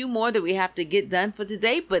have a few more that we have to get done for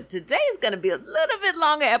today, but today is going to be a little bit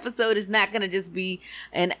longer episode. It's not going to just be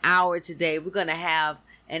an hour today. We're going to have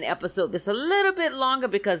an episode that's a little bit longer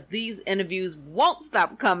because these interviews won't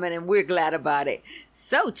stop coming, and we're glad about it.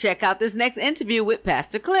 So check out this next interview with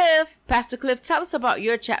Pastor Cliff. Pastor Cliff, tell us about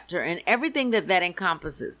your chapter and everything that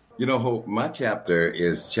encompasses. You know, Hope, my chapter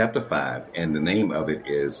is chapter 5, and the name of it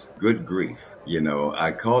is Good Grief. You know,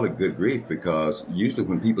 I call it Good Grief because usually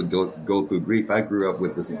when people go through grief, I grew up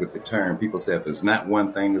with the term, people say if it's not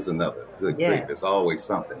one thing, it's another. Good grief, it's always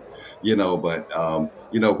something. You know, but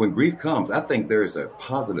you know, when grief comes, I think there is a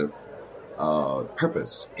positive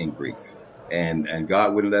purpose in grief. And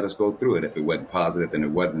God wouldn't let us go through it if it wasn't positive and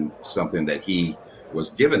it wasn't something that he was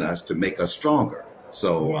giving us to make us stronger.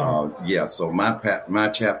 So, so my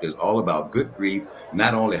chapter is all about good grief,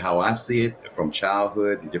 not only how I see it from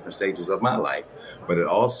childhood and different stages of my life, but it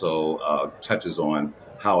also touches on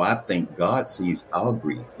how I think God sees our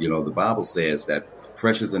grief. You know, the Bible says that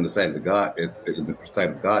precious in the sight of God, in the sight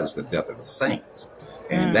of God is the death of the saints.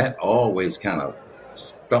 And that always kind of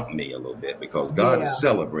stumped me a little bit because God is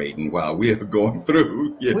celebrating while we are going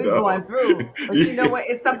through. We're going through. But you know what?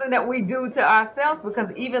 It's something that we do to ourselves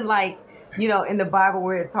because even like, you know, in the Bible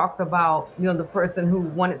where it talks about, you know, the person who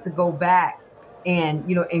wanted to go back and,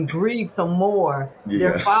 you know, and grieve some more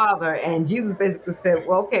their father. And Jesus basically said,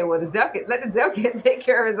 well, okay, well, let the devil take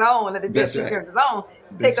care of his own. Let the devil take care of his own.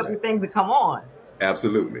 Take up the things that come on.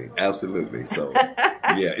 Absolutely. So,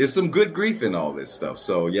 it's some good grief in all this stuff.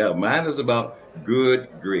 So, mine is about good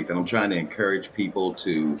grief. And I'm trying to encourage people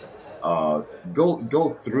to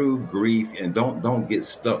go through grief and don't get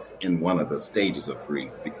stuck in one of the stages of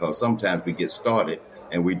grief, because sometimes we get started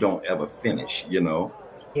and we don't ever finish, you know.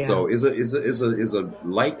 Yeah. So is a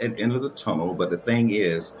light at the end of the tunnel. But the thing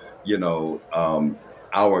is, you know,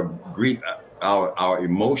 our grief, our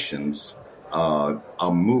emotions are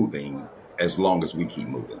moving as long as we keep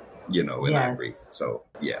moving, you know, in our grief. So,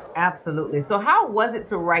 Absolutely. So how was it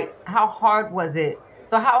to write? How hard was it?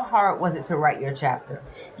 So how hard was it to write your chapter?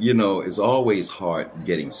 You know, it's always hard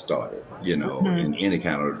getting started, you know, in any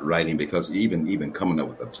kind of writing, because even coming up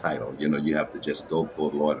with a title, you know, you have to just go before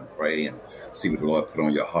the Lord and pray and see what the Lord put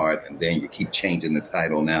on your heart. And then you keep changing the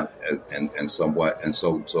title now and somewhat and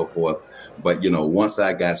so forth. But, you know, once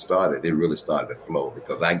I got started, it really started to flow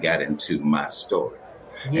because I got into my story.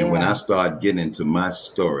 Yeah. And when I started getting into my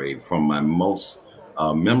story from my most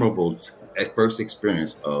memorable first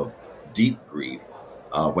experience of deep grief,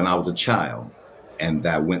 when I was a child, and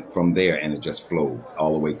that went from there, and it just flowed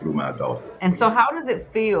all the way through my adulthood. And so how does it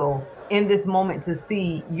feel in this moment to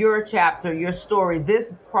see your chapter, your story,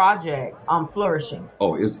 this project flourishing?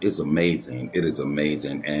 Oh, it's amazing. It is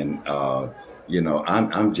amazing. And, you know,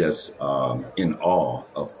 I'm just in awe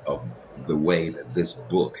of the way that this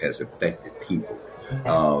book has affected people.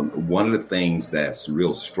 One of the things that's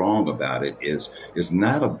real strong about it is it's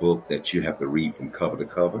not a book that you have to read from cover to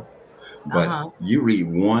cover. But you read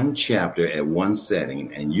one chapter at one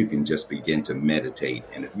setting and you can just begin to meditate.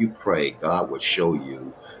 And if you pray, God will show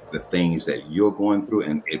you the things that you're going through.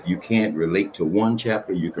 And if you can't relate to one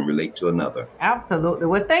chapter, you can relate to another. Absolutely.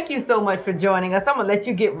 Well, thank you so much for joining us. I'm going to let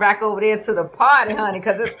you get back over there to the party, honey,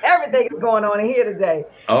 because everything is going on in here today.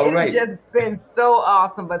 It's just been so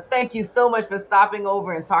awesome. But thank you so much for stopping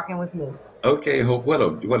over and talking with me. Okay, Hope. What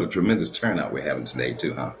a tremendous turnout we're having today,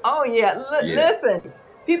 too, huh? Oh, yeah. Listen.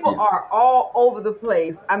 People are all over the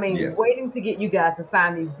place. I mean, waiting to get you guys to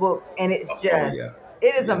sign these books. And it's just,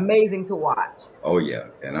 it is amazing to watch. Oh, yeah.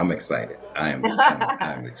 And I'm excited. I'm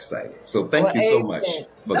excited. So thank you so much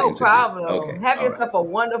for the interview. No problem. Okay. Have yourself a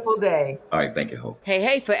wonderful day. All right. Thank you, Hope.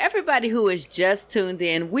 Hey, for everybody who is just tuned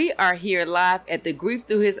in, we are here live at the Grief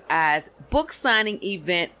Through His Eyes book signing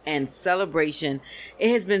event and celebration.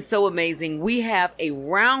 It has been so amazing. We have a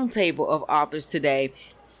roundtable of authors today.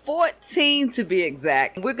 14 to be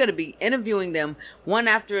exact. We're going to be interviewing them one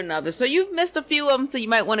after another. So you've missed a few of them, so you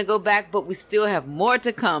might want to go back, but we still have more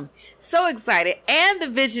to come. So excited. And the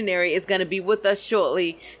visionary is going to be with us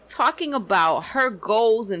shortly, talking about her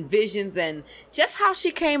goals and visions and just how she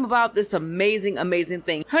came about this amazing, amazing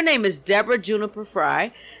thing. Her name is Deborah Juniper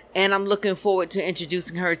Fry. And I'm looking forward to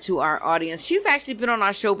introducing her to our audience. She's actually been on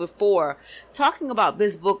our show before talking about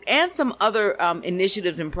this book and some other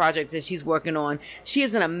initiatives and projects that she's working on. She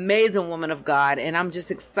is an amazing woman of God, and I'm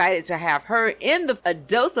just excited to have her in the A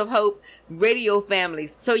Dose of Hope radio family.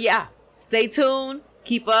 So stay tuned.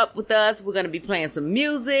 Keep up with us. We're going to be playing some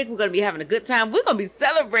music. We're going to be having a good time. We're going to be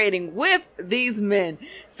celebrating with these men.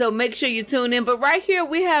 So make sure you tune in. But right here,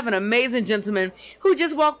 we have an amazing gentleman who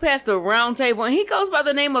just walked past the round table, and he goes by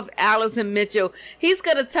the name of Allison Mitchell. He's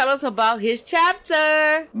going to tell us about his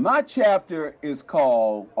chapter. My chapter is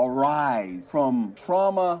called Arise, From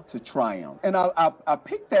Trauma to Triumph. And I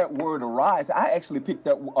picked that word arise. I actually picked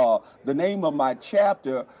that the name of my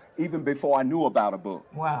chapter even before I knew about a book.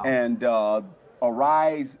 Wow. And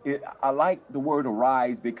arise, I like the word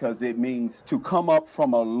arise because it means to come up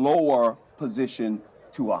from a lower position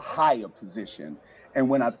to a higher position. And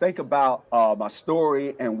when I think about my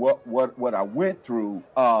story and what I went through,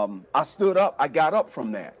 I stood up. I got up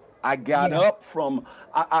from that. I got up from,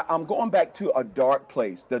 I'm going back to a dark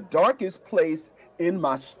place. The darkest place in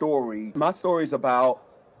my story is about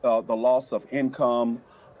the loss of income,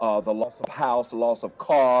 the loss of house, the loss of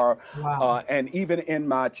car. Wow. And even in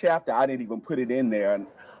my chapter, I didn't even put it in there.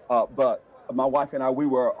 But my wife and I, we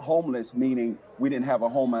were homeless, meaning we didn't have a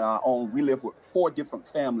home of our own. We lived with 4 different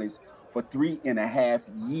families for 3.5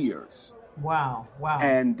 years. Wow. Wow.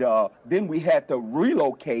 And then we had to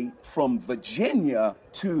relocate from Virginia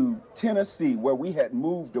to Tennessee, where we had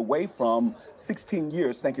moved away from 16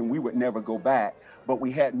 years, thinking we would never go back, but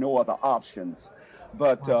we had no other options.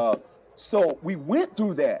 But so we went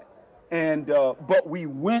through that, and but we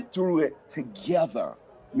went through it together.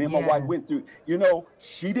 Me and my wife went through,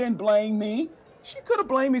 she didn't blame me. She could have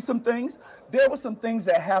blamed me some things. There were some things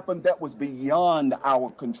that happened that was beyond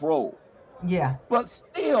our control. Yeah. But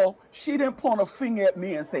still, she didn't point a finger at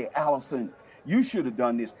me and say, Allison, you should have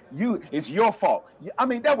done this. It's your fault. I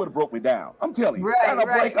mean, that would have broke me down. I'm telling you, that'll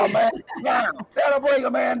break a man down. That'll break a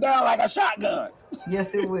man down like a shotgun. Yes,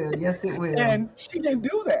 it will. Yes, it will. And she didn't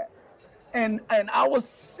do that. And I was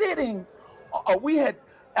sitting, we had,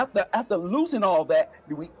 after losing all that,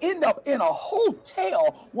 we end up in a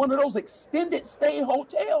hotel, one of those extended stay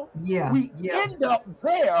hotels. Yeah. We end up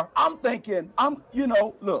there. I'm thinking,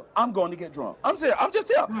 look, I'm going to get drunk. I'm serious. I'm just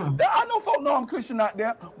telling you. I know folk know I'm Christian out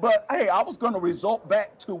there, but hey, I was going to resort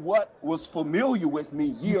back to what was familiar with me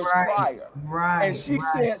years prior. Right. And she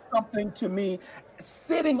said something to me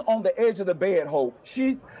sitting on the edge of the bed, Hope.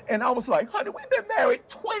 And I was like, honey, we've been married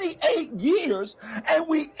 28 years and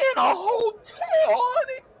we in a hotel,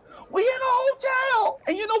 honey. We in a hotel.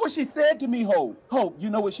 And you know what she said to me, Hope? Hope,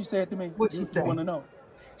 you know what she said to me? What she said? You want to know?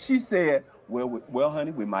 She said, well,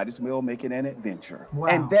 honey, we might as well make it an adventure. Wow.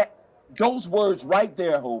 And those words right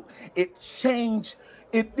there, Hope, it changed.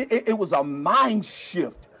 It was a mind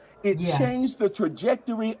shift. It changed the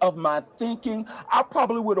trajectory of my thinking. I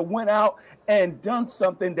probably would have went out and done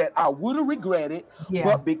something that I would have regretted,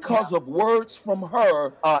 but because of words from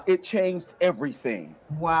her, it changed everything.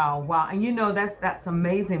 Wow. And that's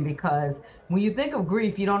amazing, because when you think of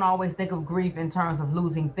grief, you don't always think of grief in terms of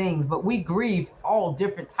losing things, but we grieve all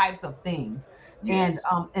different types of things. Yes.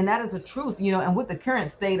 And that is the truth, and with the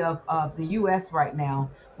current state of the U.S. right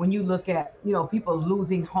now, when you look at, people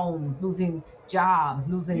losing homes, losing jobs,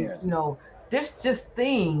 losing, there's just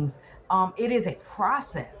things. It is a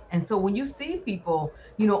process. And so when you see people,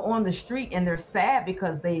 on the street and they're sad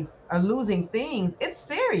because they are losing things, it's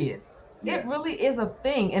serious. Yes. It really is a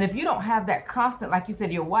thing. And if you don't have that constant, like you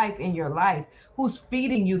said, your wife in your life, who's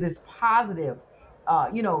feeding you this positive,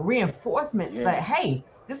 reinforcement that, hey,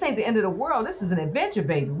 this ain't the end of the world. This is an adventure,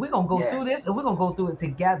 baby. We're going to go through this, and we're going to go through it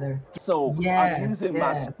together. So I'm using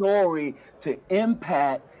my story to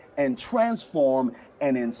impact and transform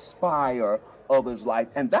and inspire others' life.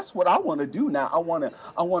 And that's what I want to do now. I want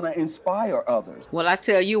to inspire others. Well, I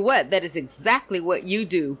tell you what, that is exactly what you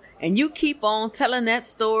do. And you keep on telling that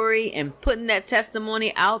story and putting that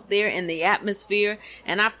testimony out there in the atmosphere.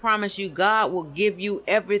 And I promise you, God will give you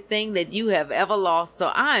everything that you have ever lost. So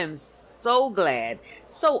I am so glad,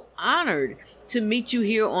 so honored to meet you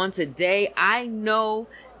here on today. I know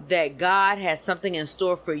that God has something in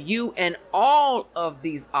store for you and all of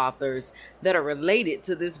these authors that are related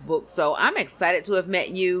to this book. So I'm excited to have met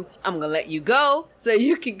you. I'm going to let you go so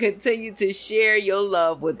you can continue to share your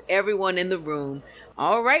love with everyone in the room.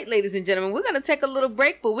 All right, ladies and gentlemen, we're going to take a little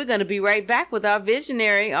break, but we're going to be right back with our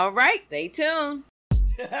visionary. All right, stay tuned.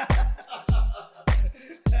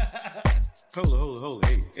 Hold.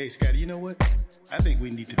 Hey, Scotty, you know what? I think we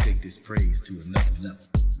need to take this praise to another level.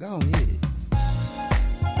 Go on, hit it.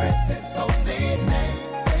 Praise His holy name.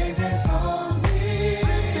 Praise His holy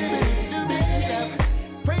name.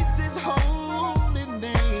 Praise His holy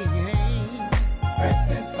name. Praise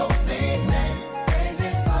His holy name. Praise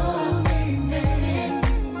His holy name.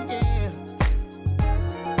 Yeah.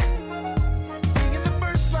 Seeing the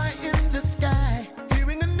birds fly in the sky,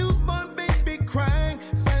 hearing a newborn baby crying,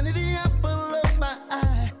 finding the apple of my eye.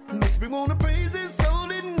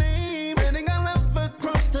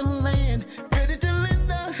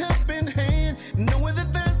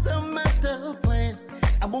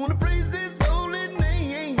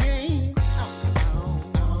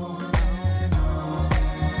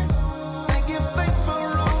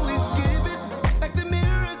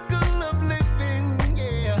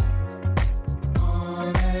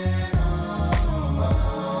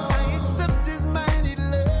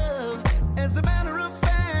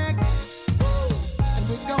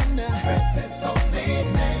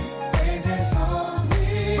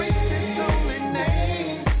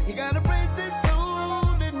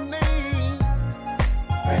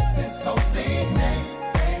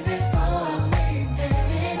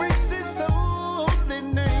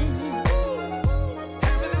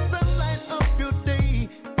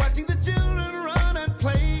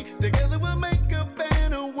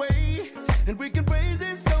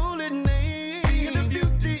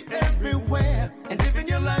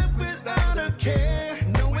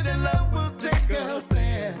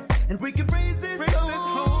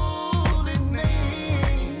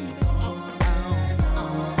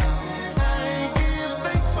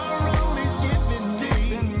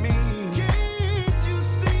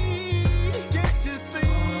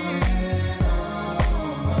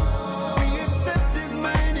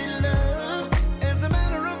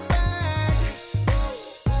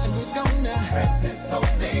 Praise His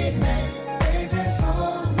holy name. Praise His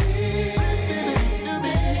holy name.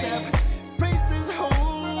 Praise His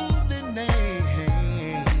holy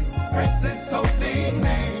name. Praise His holy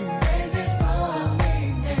name. Praise His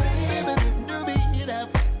holy name.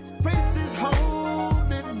 Praise His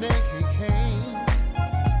holy name.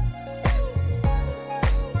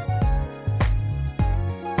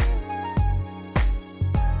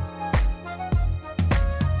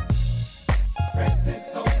 Praise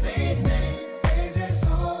His holy name. Praise His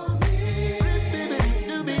holy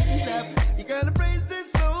name. You gotta praise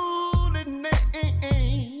His holy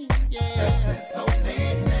name. Yeah. Praise His holy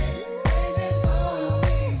name. Praise His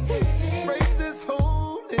holy name. Praise His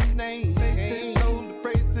holy name.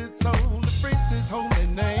 Praise His holy, praise His holy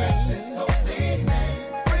name. Praise His holy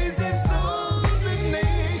name. Praise His holy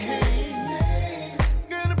name.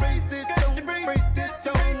 Gotta praise His holy, praise His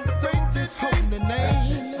holy, praise His holy name.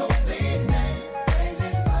 Praise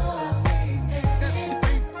His holy name.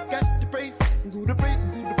 Got to praise, go to praise,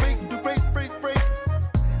 go to praise, go to praise, praise, praise.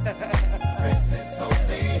 Praise His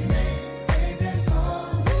holy name. Praise His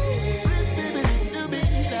holy name.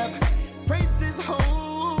 Praise His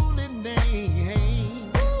holy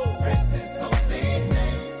name. Praise His holy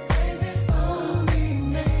name. Praise His holy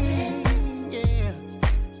name. Yeah.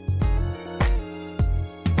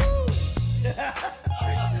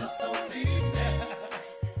 Praise His holy name.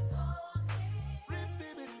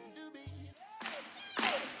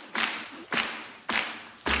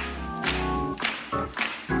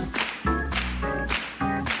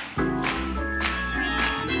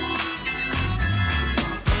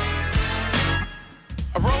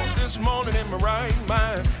 I rose this morning in my right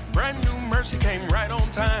mind. Brand new mercy came right on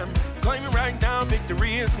time. Claiming right now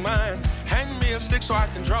victory is mine. Hand me a stick so I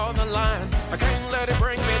can draw the line. I can't let it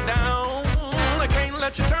bring me down. I can't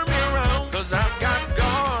let you turn me around. Cause I've got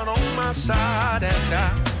God on my side and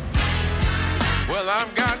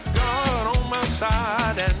I've got God on my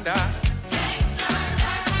side and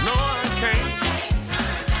no, I can't.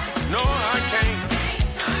 No, I can't.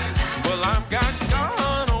 Well, I've got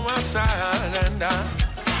God on my side and I've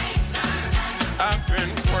been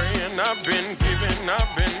praying, I've been giving,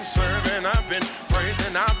 I've been serving, I've been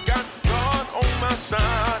praising. I've got God on my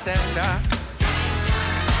side and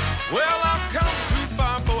well, I've come too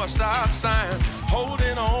far for a stop sign.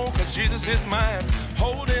 Holding on cause Jesus is mine.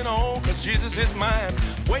 Holding on cause Jesus is mine.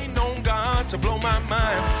 Waiting on God to blow my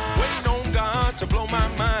mind. Waiting on God to blow my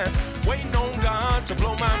mind. Waiting on God to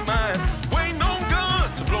blow my mind. Waiting on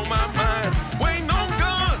God to blow my mind. Waiting on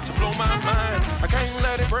God to blow my mind. I can't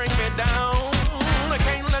let it bring me down. I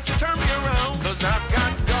can't let you turn me around. Cause I've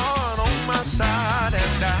got God on my side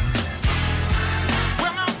and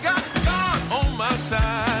well, I've got God on my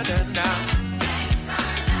side and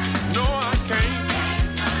no, I can't.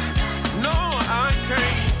 No, I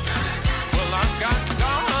can't. Well, I've got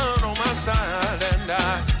God on my side and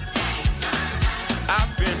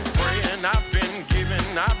I've been praying, I've been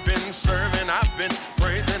giving, I've been serving, I've been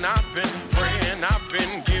praising, I've been praying, I've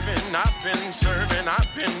been giving, I've been serving, I've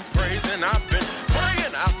been praising, I've been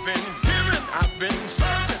praying, I've been giving, I've been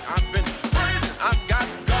serving, I've been praising. I've got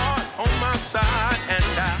God on my side and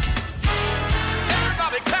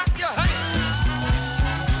everybody clap your hands.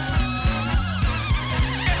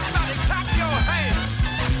 Everybody clap your hands.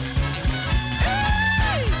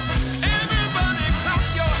 Hey! Everybody clap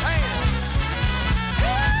your hands.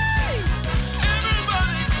 Hey!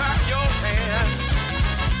 Everybody clap your hands.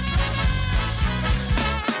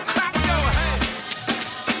 Clap your hands.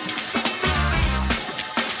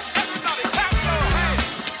 Everybody clap your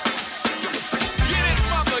hands.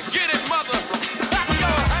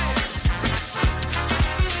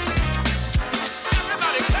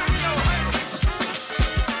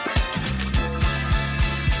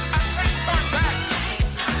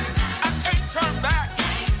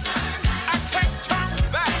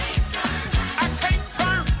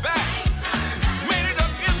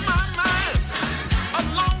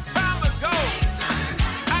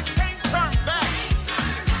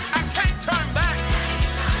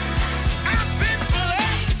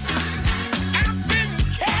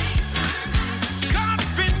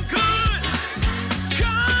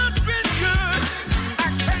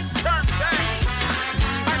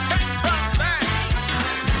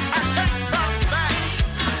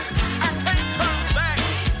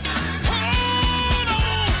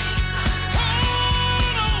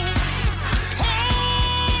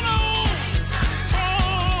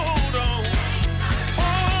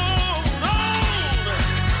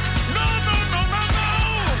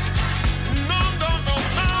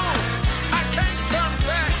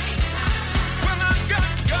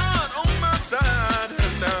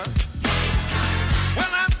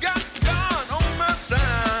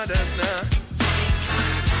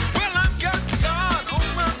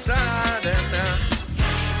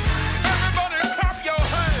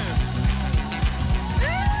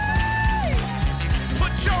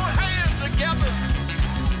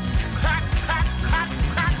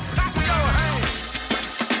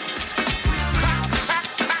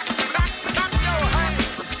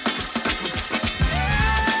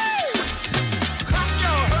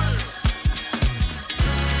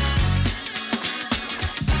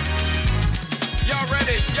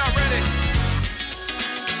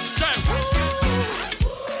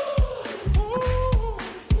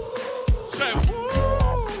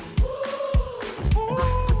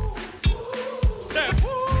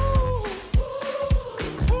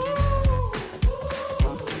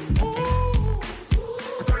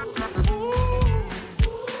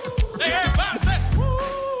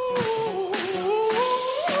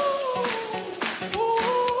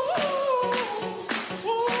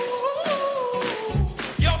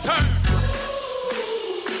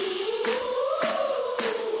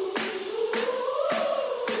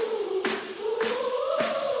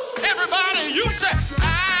 Everybody, you say,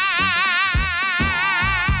 I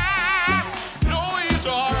know he's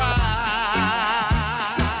all right.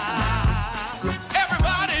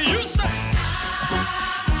 Everybody, you say,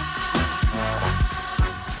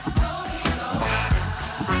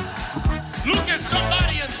 look at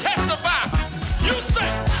somebody and testify. You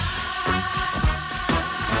say,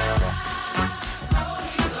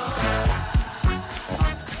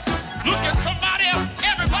 look at somebody else.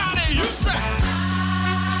 Everybody, you say,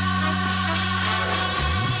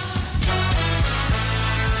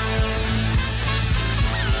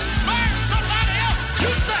 find somebody else.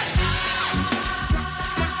 You say,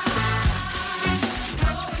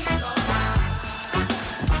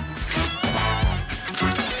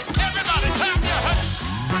 everybody, clap your hands.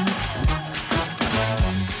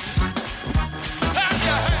 Clap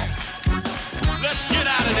your hands. Let's get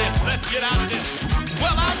out of this. Let's get out of this.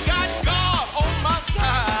 Well, I got God on my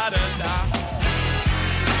side and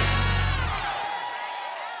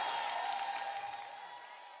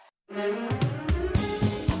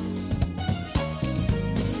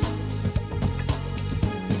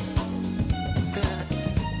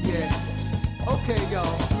Yeah. Okay,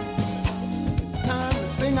 y'all. It's time to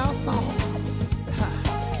sing our song. Ha.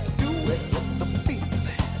 Do it with the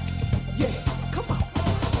feeling. Yeah, come on.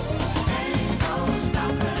 Ain't no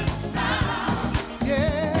stopping us now.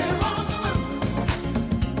 Yeah.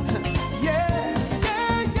 Yeah,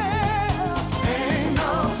 yeah, yeah. Ain't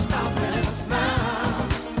no stopping us now.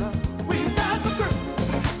 We've got the grip.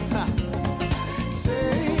 Ha.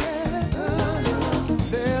 Say yeah.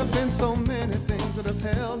 There have been so many things that have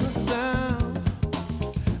held us down,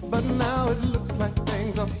 but now it looks like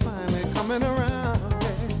things are finally coming around.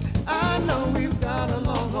 Yeah. I know we've got a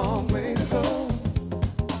long, long way to go,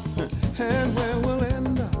 and where we'll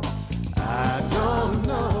end up, I don't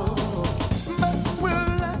know. But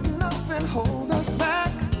we'll let nothing hold us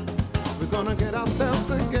back. We're gonna get ourselves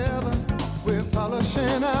together. We're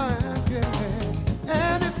polishing our act, yeah.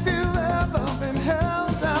 And if you've ever been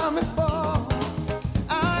held down before,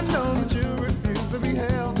 I know that you refuse to be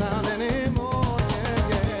held down anymore. Yeah,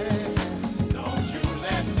 yeah. Don't you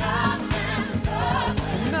let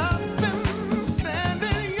nothing stand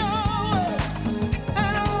in your way.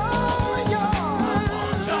 And all your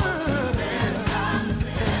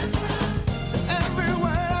every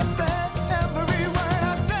word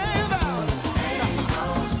I say about it. Ain't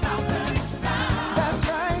no stopping us now. That's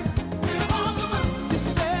right. You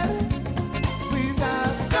said it. We've got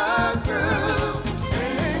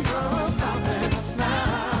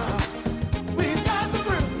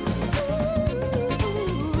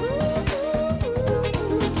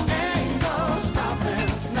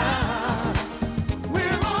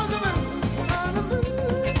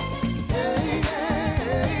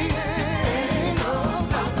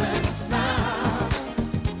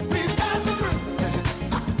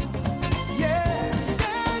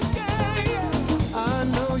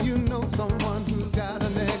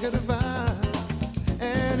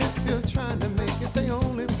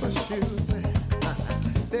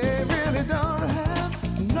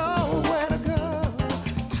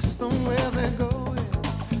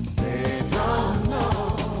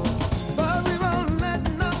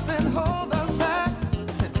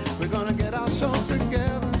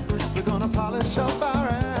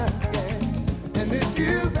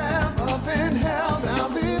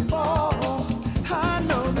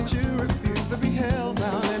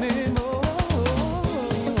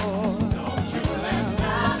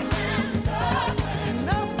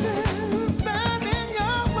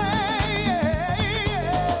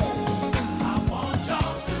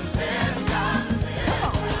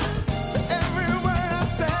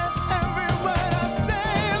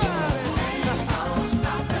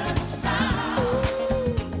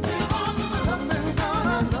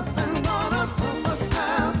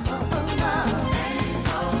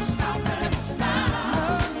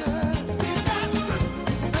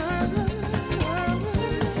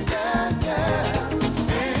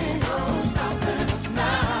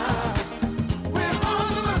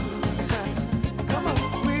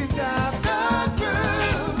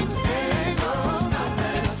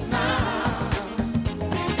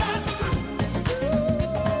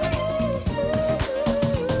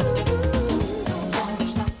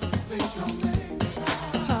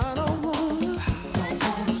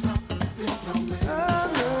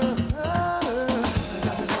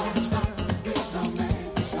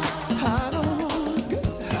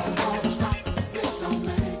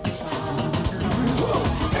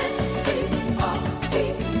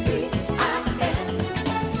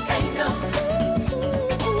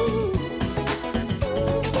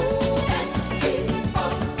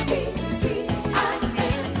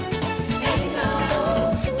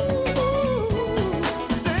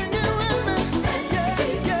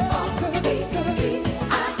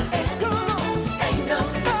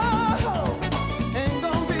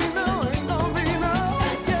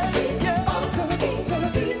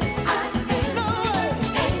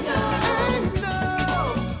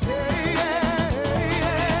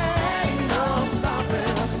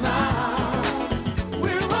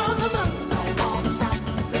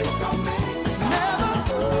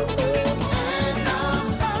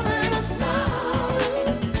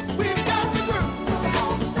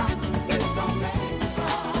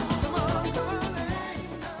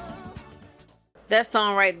That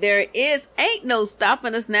song right there is Ain't No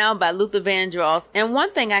Stopping Us Now by Luther Vandross. And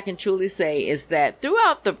one thing I can truly say is that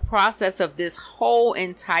throughout the process of this whole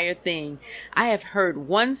entire thing, I have heard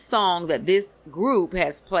one song that this group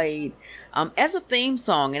has played as a theme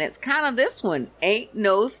song. And it's kind of this one, Ain't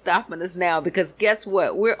No Stopping Us Now, because guess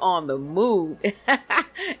what? We're on the move.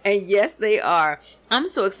 And yes, they are. I'm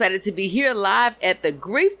so excited to be here live at the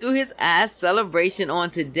Grief Through His Eyes celebration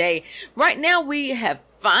on today. Right now, we have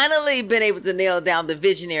finally been able to nail down the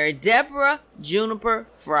visionary Deborah Juniper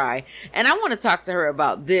Fry. And I want to talk to her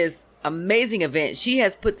about this amazing event she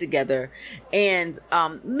has put together. And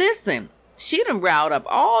listen, she done riled up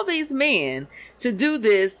all these men to do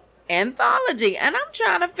this anthology. And I'm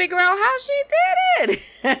trying to figure out how she did it.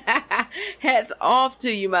 Hats off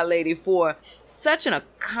to you, my lady, for such an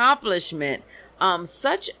accomplishment.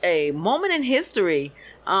 Such a moment in history.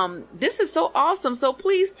 This is so awesome. So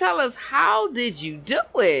please tell us, how did you do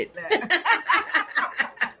it?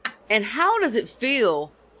 And how does it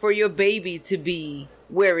feel for your baby to be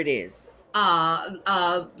where it is? Like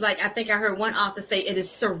I think I heard one author say, it is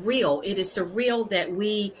surreal. It is surreal that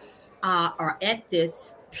we are at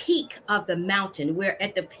this peak of the mountain. We're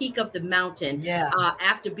at the peak of the mountain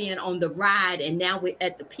after being on the ride, and now we're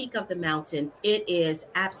at the peak of the mountain. It is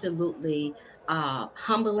absolutely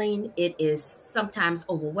humbling. It is sometimes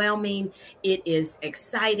overwhelming. It is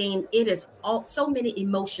exciting. It is so many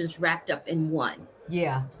emotions wrapped up in one.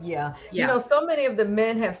 Yeah. You know, so many of the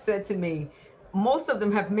men have said to me, most of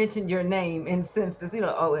them have mentioned your name in sense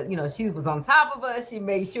that, she was on top of us. She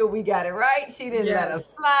made sure we got it right. She didn't let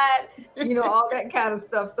us slide, all that kind of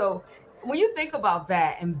stuff. So when you think about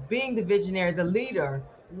that and being the visionary, the leader,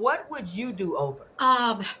 what would you do over?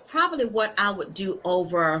 Probably what I would do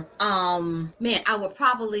over, I would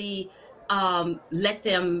probably let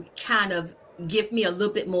them kind of give me a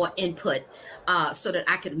little bit more input so that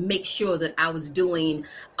I could make sure that I was doing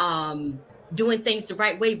things the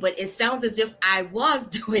right way. But it sounds as if I was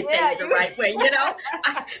doing things the right way,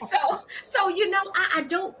 I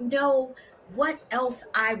don't know what else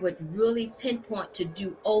I would really pinpoint to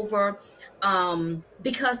do over,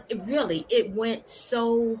 because it went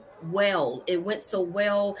so well.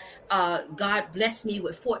 God blessed me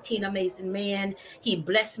with 14 amazing men. He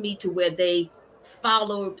blessed me to where they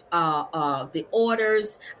followed the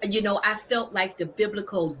orders. I felt like the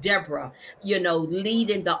biblical Deborah,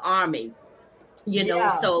 leading the army.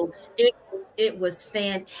 So it was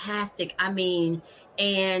fantastic. I mean,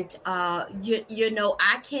 and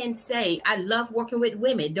I can say I love working with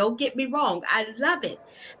women. Don't get me wrong, I love it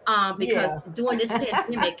because during this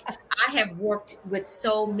pandemic, I have worked with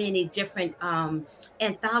so many different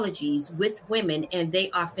anthologies with women, and they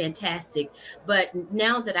are fantastic. But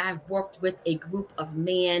now that I've worked with a group of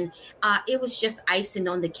men, it was just icing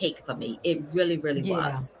on the cake for me. It really, really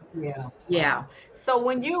was. Yeah. So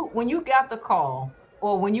when you got the call,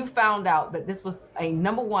 or when you found out that this was a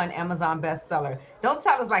 #1 Amazon bestseller, don't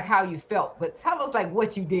tell us like how you felt, but tell us like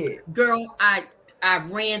what you did. Girl, I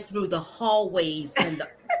ran through the hallways and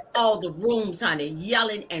all the rooms, honey,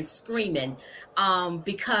 yelling and screaming,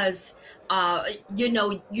 because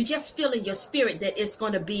you just feel in your spirit that it's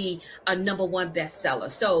going to be a #1 bestseller.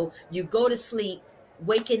 So you go to sleep,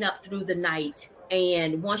 waking up through the night.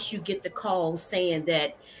 And once you get the call saying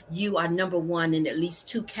that you are #1 in at least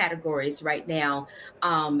 2 categories right now,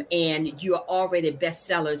 and you're already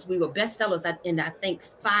bestsellers. We were bestsellers in, I think,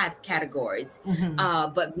 5 categories,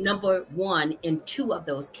 but #1 in 2 of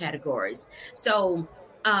those categories. So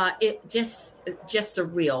it just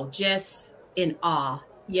surreal, just in awe.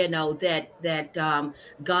 That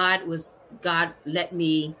God let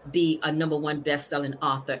me be a #1 best-selling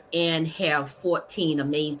author and have 14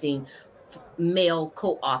 amazing male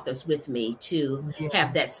co-authors with me to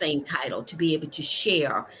have that same title, to be able to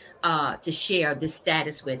share this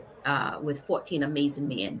status with 14 amazing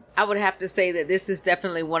men. I would have to say that this is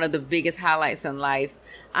definitely one of the biggest highlights in life.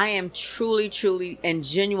 I am truly, truly, and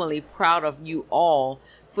genuinely proud of you all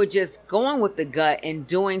for just going with the gut and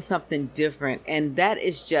doing something different. And that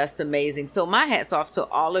is just amazing. So my hat's off to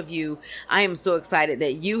all of you. I am so excited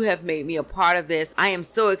that you have made me a part of this. I am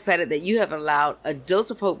so excited that you have allowed A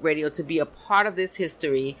Dose of Hope Radio to be a part of this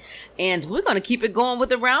history. And we're going to keep it going with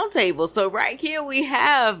the roundtable. So right here we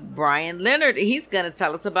have Brian Leonard. He's going to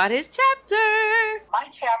tell us about his chapter. My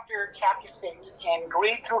chapter 6, in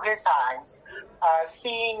Grief Through His Eyes,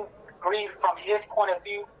 seeing grief from his point of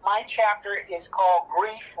view. My chapter is called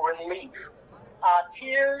Grief Relief.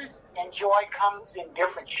 Tears and joy comes in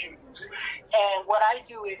different shoes. And what I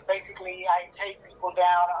do is basically I take people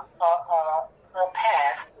down a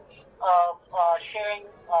path of sharing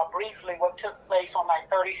briefly what took place on my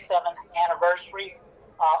 37th anniversary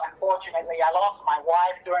Unfortunately, I lost my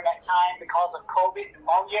wife during that time because of COVID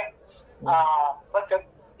pneumonia. But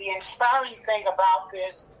the inspiring thing about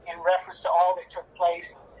this, in reference to all that took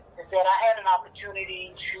place, is that I had an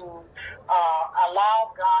opportunity to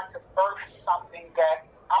allow God to birth something that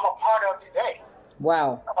I'm a part of today.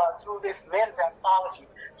 Wow. Through this men's anthology.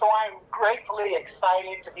 So I'm gratefully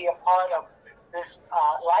excited to be a part of this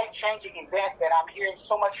life-changing event that I'm hearing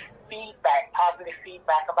so much feedback, positive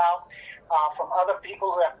feedback about from other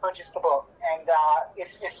people who have purchased the book. And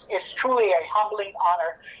it's truly a humbling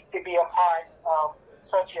honor to be a part of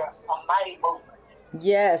such a mighty movement.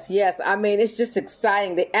 Yes, yes. I mean, it's just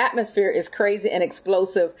exciting. The atmosphere is crazy and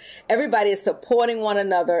explosive. Everybody is supporting one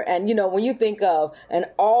another. And, you know, when you think of an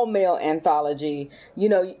all-male anthology, you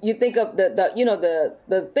know, you think of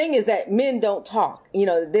the thing is that men don't talk. You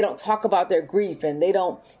know, they don't talk about their grief and they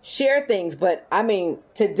don't share things. But, I mean,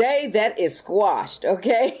 today that is squashed,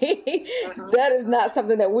 okay? That is not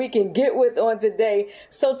something that we can get with on today.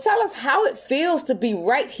 So tell us how it feels to be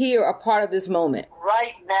right here, a part of this moment.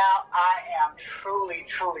 Right now, I am truly,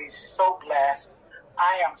 truly so blessed.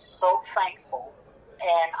 I am so thankful.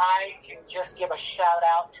 And I can just give a shout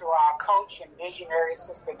out to our coach and visionary,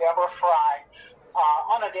 Sister Deborah Fry,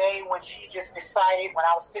 on a day when she just decided, when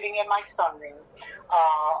I was sitting in my sunroom,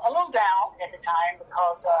 a little down at the time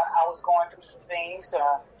because I was going through some things,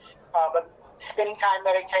 but spending time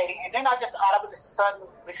meditating. And then I just out of the sudden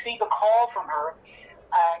received a call from her.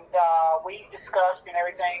 And we discussed and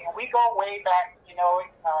everything, and we go way back, you know,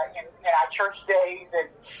 in our church days, and,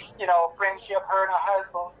 you know, friendship, her and her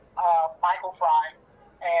husband, Michael Fry.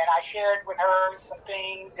 And I shared with her some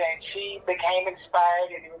things, and she became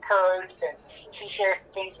inspired and encouraged, and she shared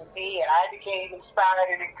some things with me, and I became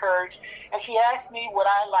inspired and encouraged. And she asked me would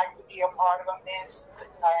I like to be a part of a men's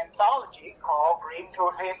anthology called Grief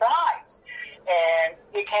Through His Eyes. And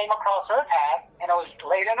it came across her path, and it was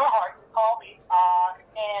laid in her heart to call me,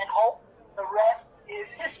 and hope the rest is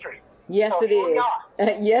history. Yes, so it is.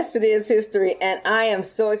 Yes, it is history. And I am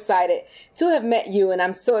so excited to have met you. And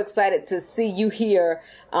I'm so excited to see you here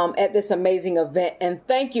at this amazing event. And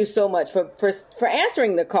thank you so much for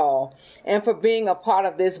answering the call and for being a part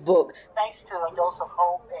of this book. Thanks to A Dose of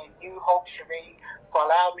Hope and you, Hope Cherie, for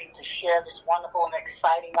allowing me to share this wonderful and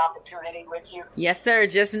exciting opportunity with you. Yes, sir.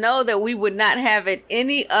 Just know that we would not have it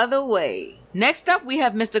any other way. Next up, we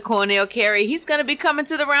have Mr. Cornell Carey. He's going to be coming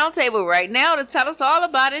to the roundtable right now to tell us all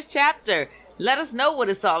about his chapter. Let us know what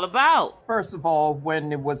it's all about. First of all,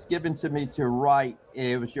 when it was given to me to write,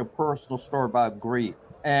 it was your personal story about grief.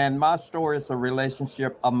 And my story is a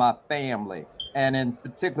relationship of my family, and in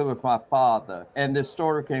particular with my father. And this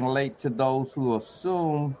story can relate to those who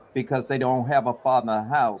assume because they don't have a father in the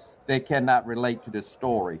house, they cannot relate to this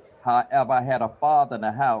story. However, I had a father in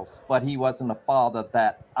the house, but he wasn't a father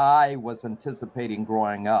that I was anticipating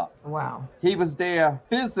growing up. Wow. He was there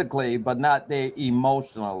physically, but not there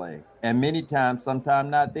emotionally. And many times,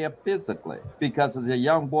 sometimes not there physically. Because as a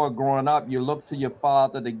young boy growing up, you look to your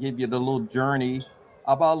father to give you the little journey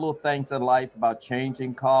about little things in life, about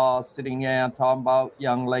changing cars, sitting down, talking about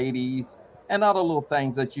young ladies, and other little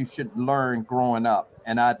things that you should learn growing up.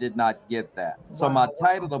 And I did not get that. So my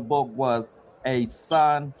title of the book was A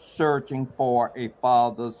Son Searching for a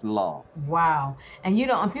Father's Love. Wow. And you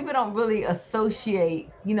know, and people don't really associate,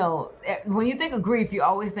 you know, when you think of grief, you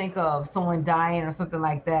always think of someone dying or something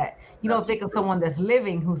like that. You don't think of someone that's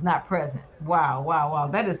living who's not present. Wow, wow, wow.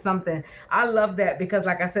 That is something. I love that because,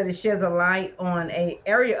 like I said, it sheds a light on an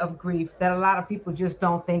area of grief that a lot of people just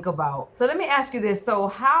don't think about. So let me ask you this. So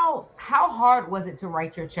how hard was it to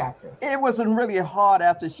write your chapter? It wasn't really hard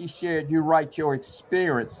after she shared you write your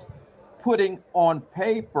experience. Putting on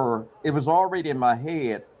paper, it was already in my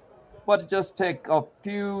head, but it just took a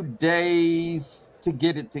few days to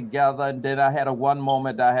get it together. And then I had one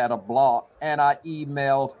moment I had a block, and I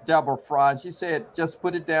emailed Deborah Fry, and she said, just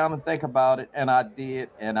put it down and think about it. And I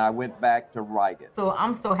did, and I went back to write it. So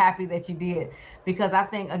I'm so happy that you did, because I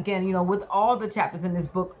think, again, you know, with all the chapters in this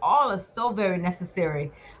book, all is so very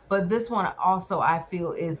necessary. But this one also, I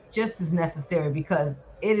feel, is just as necessary because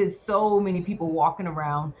it is so many people walking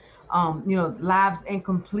around, you know, lives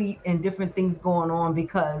incomplete and different things going on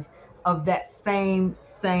because of that same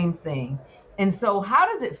thing. And so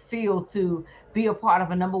how does it feel to be a part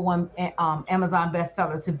of a #1 Amazon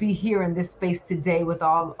bestseller, to be here in this space today with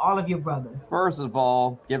all of your brothers? First of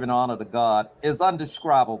all, giving honor to God is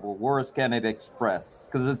undescribable. Words cannot express,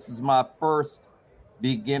 because this is my first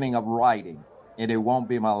beginning of writing, and it won't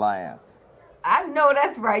be my last. I know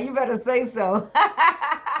that's right. You better say so.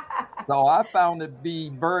 So I found it to be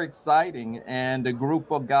very exciting, and the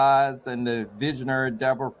group of guys and the visionary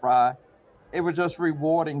Deborah Fry it was just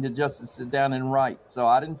rewarding to sit down and write. So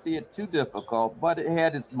I didn't see it too difficult, but it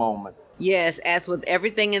had its moments. Yes, as with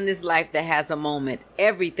everything in this life that has a moment,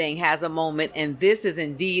 everything has a moment, and this is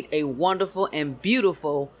indeed a wonderful and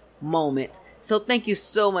beautiful moment. So thank you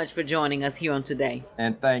so much for joining us here on Today.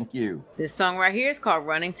 And thank you. This song right here is called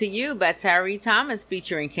Running to You by Tyree Thomas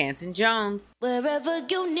featuring Canton Jones. Wherever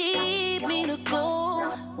you need me to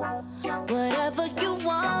go, whatever you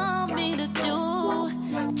want me to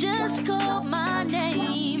do, just call my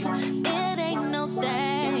name. It ain't no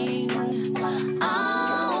thing.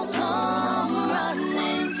 I'll come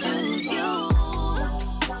running to you.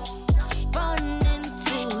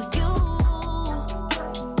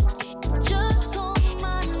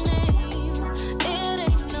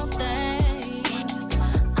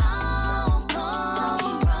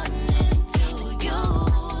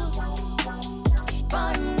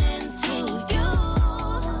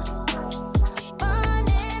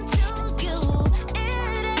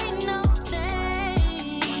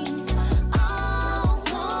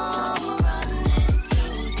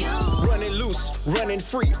 Running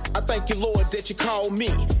free, I thank you, Lord, that you called me.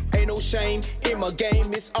 Ain't no shame in my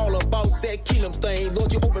game, it's all about that kingdom thing.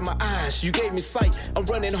 Lord, you opened my eyes, you gave me sight. I'm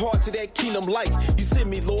running hard to that kingdom life. You sent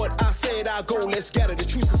me, Lord, I said I'll go. Let's gather the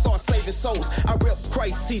truth and start saving souls. I rep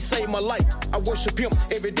Christ, he saved my life. I worship him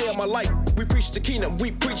every day of my life. We preach the kingdom,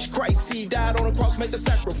 we preach Christ. He died on the cross, make the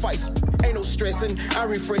sacrifice. Ain't no stressing, I'm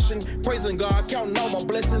refreshing, praising God, counting all my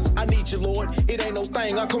blessings. I need you, Lord, it ain't no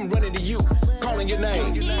thing. I come running to you, calling your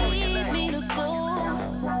name.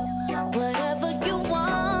 Whatever you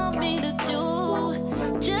want me to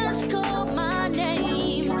do, just call my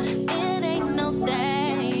name. It ain't no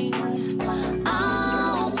thing.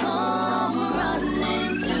 I'll come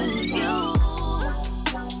running to you.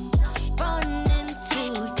 Running to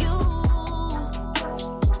you.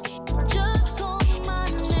 Just call my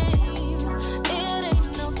name. It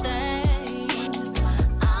ain't no thing.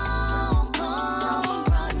 I'll come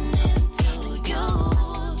running to you.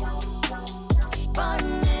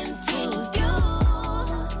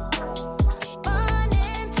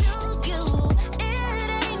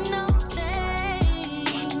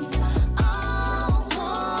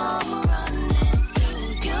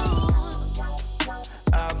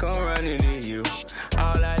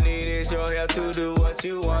 To do what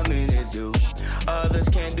you want me to do. Others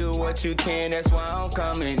can't do what you can, that's why I'm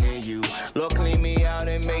coming to you. Lord, clean me out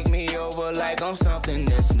and make me over like I'm something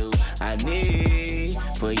that's new. I need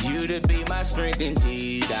for you to be my strength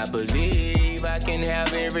indeed. I believe I can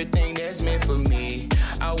have everything that's meant for me.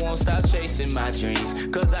 I won't stop chasing my dreams,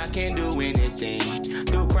 cause I can do anything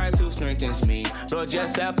through Christ who strengthens me. Lord,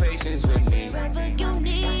 just have patience with me. Wherever you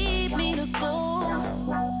need me to go,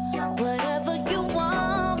 whatever you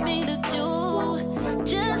want me to do,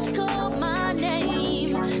 just call my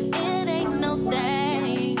name. It ain't no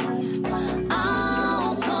thing.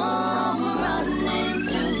 I'll come running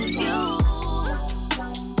to you.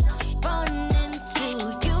 Running to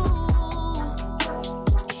you.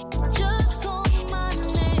 Just call my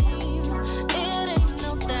name. It ain't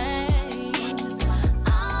no thing.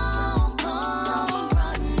 I'll come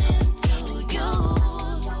running to you.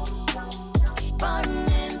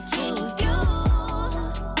 Running to you.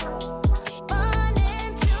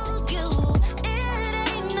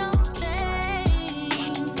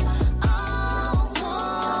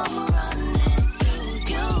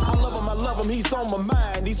 He's on my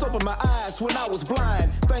mind, he's opened my eyes when I was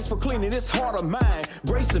blind. Thanks for cleaning this heart of mine.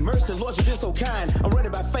 Grace and mercy, Lord, you've been so kind. I'm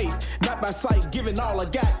running by faith, not by sight. Giving all I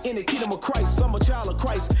got in the kingdom of Christ. I'm a child of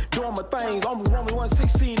Christ, doing my things. I'm Romans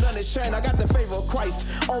 1:16, unashamed. I got the favor of Christ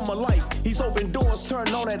on my life. He's opened doors,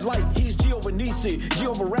 turning on that light. He's Jehovah Nisi,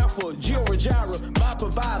 Jehovah Rapha, Jehovah Jireh, my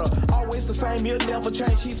provider. Always the same, he'll never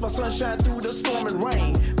change. He's my sunshine through the storm and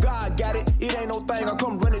rain. God got it, it ain't no thing. I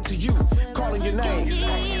come running to you, calling your name.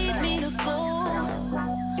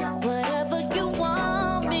 Whatever you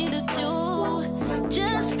want me to do,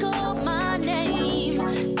 just call my name.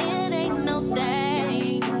 It ain't no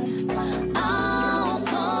thing. I'll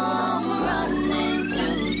come running to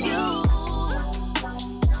you.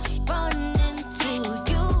 Running to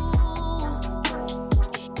you.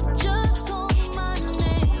 Just call my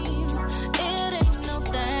name. It ain't no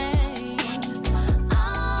thing.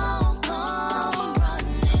 I'll come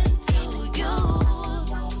running to you.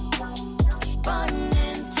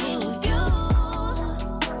 Running to you.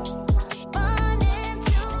 Running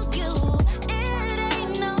to you. It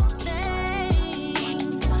ain't no thing.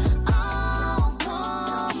 I'll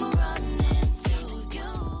come running to you.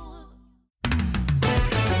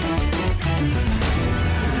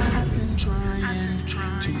 I've been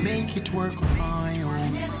trying to make it work on my own.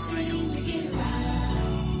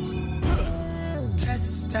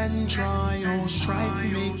 and trials try to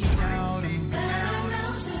make me doubt him. But I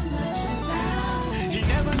know so much about him. He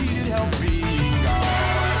never needed help being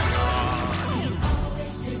God. He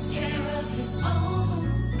always takes care of his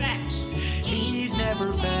own. Facts. He's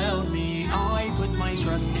never failed me. I put my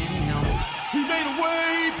trust in him. He made a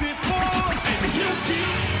way before, and he'll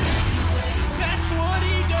keep. That's what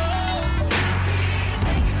he does.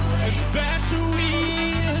 And that's who he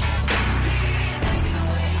is.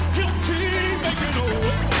 He'll keep making a way.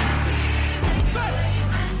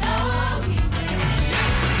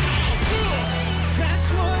 That's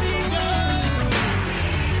what he does.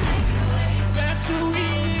 That's who he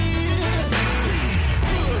is.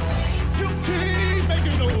 He'll keep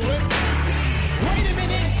making a way. Wait a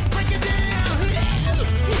minute, break it down.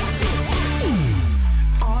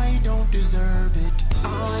 I don't deserve it. I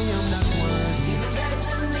am not worthy.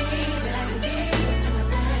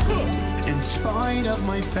 In spite of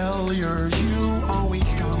my failures, you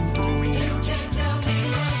always come through.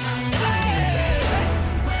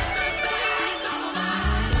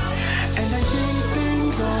 And I think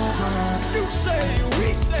things over. You say,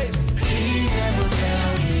 we say, he's never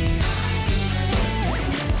failed me.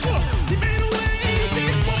 He made a way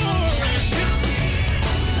before.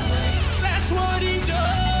 That's what he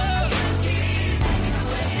does.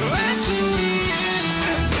 That's who he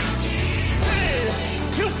is. Hey,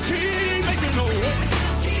 he'll keep making a way.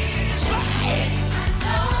 Say,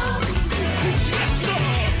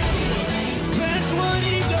 that's what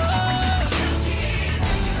he does.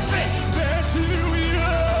 Hey, that's who he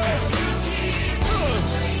is.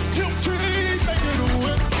 He'll keep making a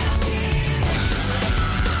way.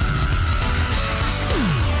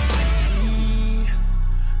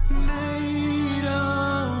 Made a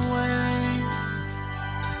way.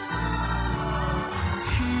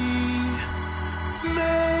 He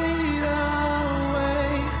made a way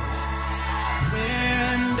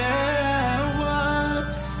when there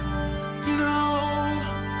was no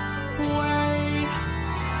way.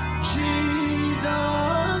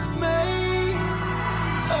 Jesus made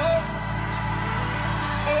a.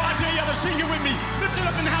 Oh, I dare y'all to sing it with me. Lift it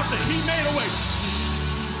up in the house. Say, he made a way.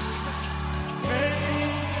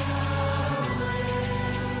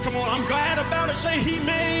 Come on, I'm glad about it. Say, he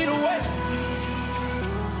made a way.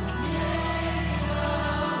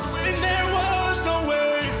 When there was no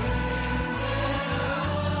way,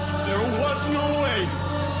 there was no way.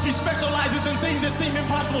 He specializes in things that seem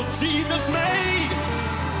impossible. Jesus made.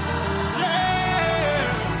 Yeah.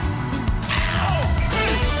 Ow.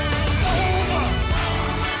 Over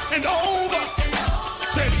and over.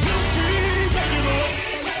 Said he'll keep making a way.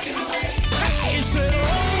 Hey, said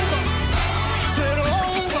over. Said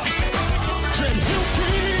over. Said he'll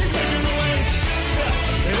keep making a way.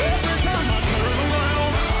 Every time I turn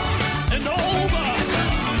around and over.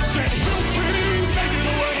 Said he'll keep making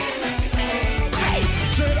a way. Hey,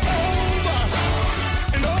 said over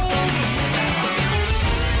and over.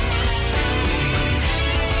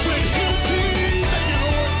 Said he'll keep making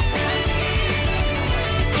a way.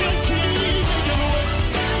 He'll keep making a way.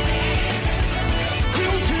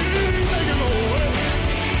 He'll keep making a way.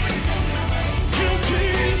 He'll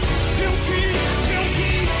keep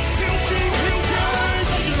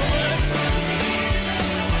making a way.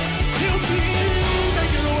 He'll keep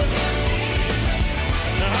making a way.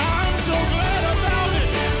 I'm so glad about it.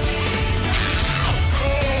 Oh.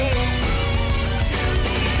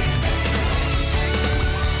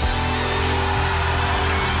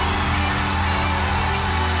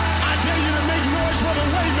 I dare you to make noise for the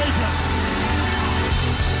Waymaker.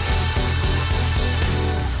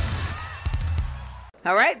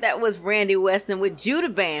 All right, that was Randy Weston with Judah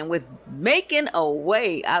Band with Making a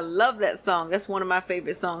Way. I love that song. That's one of my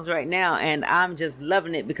favorite songs right now, and I'm just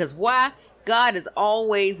loving it because why? God is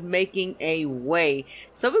always making a way.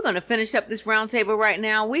 So we're going to finish up this roundtable right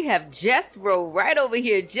now. We have Jethro right over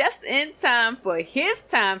here just in time for his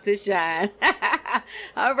time to shine.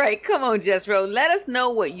 All right, come on, Jethro. Let us know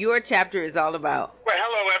what your chapter is all about. Well,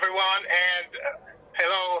 hello, everyone, and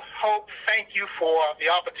hello, Hope. Thank you for the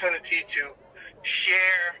opportunity to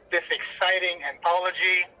share this exciting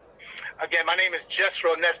anthology. Again, my name is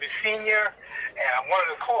Jethro Nesby Sr., and I'm one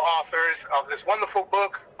of the co-authors of this wonderful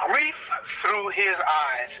book, Grief Through His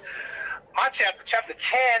Eyes. My chapter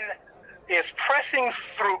 10, is Pressing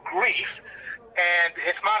Through Grief, and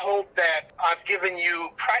it's my hope that I've given you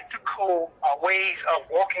practical ways of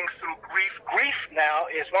walking through grief. Grief now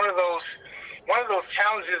is one of those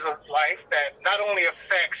challenges of life that not only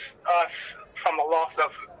affects us from the loss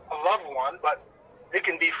of a loved one, but it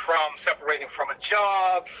can be from separating from a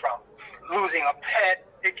job, from losing a pet.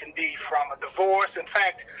 It can be from a divorce. In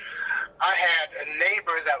fact, I had a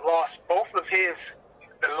neighbor that lost both of his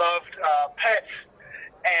beloved pets,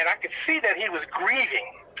 and I could see that he was grieving.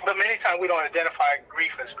 But many times we don't identify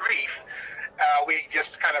grief as grief. We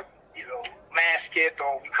just kind of, mask it,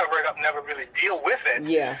 or we cover it up, never really deal with it.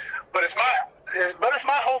 Yeah. But it's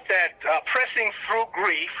my hope that pressing through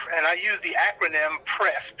grief, and I use the acronym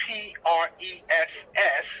PRESS,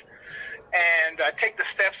 PRESS, and take the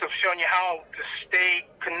steps of showing you how to stay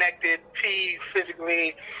connected, P,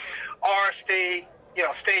 physically, R, stay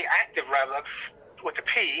active rather, with the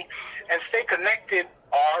P, and stay connected,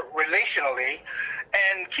 R, relationally,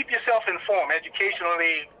 and keep yourself informed,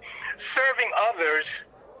 educationally, serving others,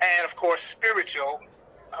 and of course, spiritual.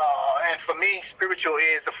 And for me, spiritual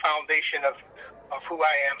is the foundation of who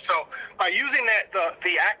I am. So by using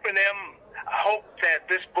the acronym, I hope that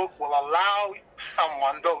this book will allow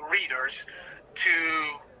someone, the readers, to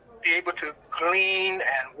be able to glean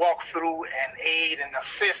and walk through and aid and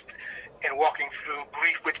assist in walking through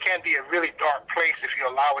grief, which can be a really dark place if you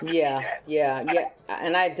allow it to be that. Yeah.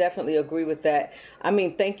 And I definitely agree with that. I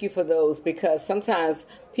mean, thank you for those, because sometimes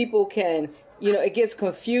people can, it gets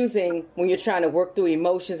confusing when you're trying to work through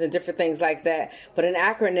emotions and different things like that. But an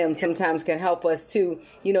acronym sometimes can help us too.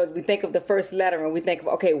 We think of the first letter and we think of,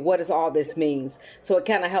 okay, what does all this means? So it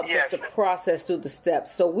kind of helps us to process through the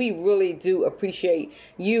steps. So we really do appreciate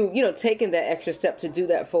you, taking that extra step to do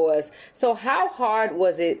that for us. So how hard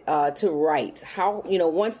was it to write? How,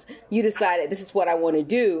 once you decided this is what I want to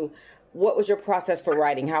do, what was your process for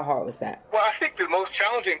writing? How hard was that? Well, I think the most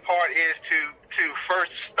challenging part is to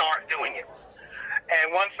first start doing it.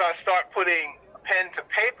 And once I start putting pen to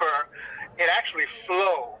paper, it actually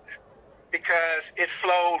flowed, because it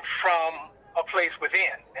flowed from a place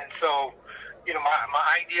within. And so,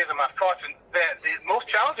 my ideas and my thoughts, and that the most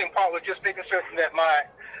challenging part was just making certain that my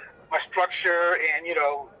structure and,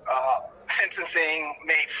 sentencing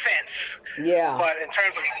made sense. Yeah. But in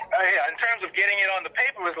terms of getting it on the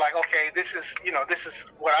paper, it was like, okay, this is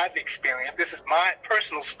what I've experienced. This is my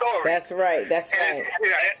personal story. That's right.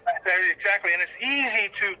 Exactly. And it's easy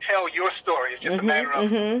to tell your story. It's just a matter of,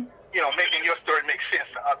 making your story make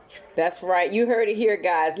sense to others. That's right. You heard it here,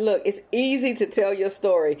 guys. Look, it's easy to tell your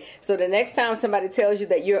story. So the next time somebody tells you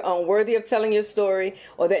that you're unworthy of telling your story,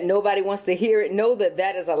 or that nobody wants to hear it, know that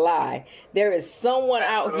that is a lie. There is someone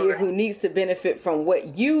out here who needs to benefit from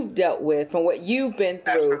what you've dealt with, from what you've been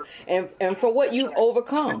through, and from what you've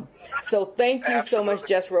overcome. So thank you so much,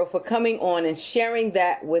 Jethro, for coming on and sharing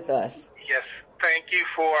that with us. Yes. Thank you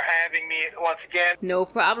for having me once again. No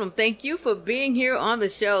problem. Thank you for being here on the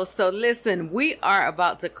show. So listen, we are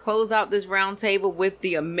about to close out this roundtable with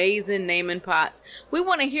the amazing Naaman Potts. We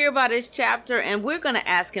want to hear about his chapter, and we're going to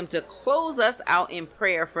ask him to close us out in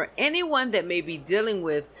prayer for anyone that may be dealing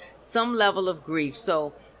with some level of grief.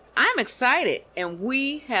 So I'm excited, and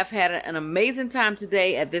we have had an amazing time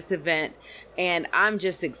today at this event, and I'm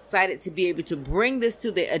just excited to be able to bring this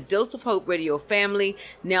to the A Dose of Hope Radio family.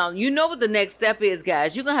 Now, you know what the next step is,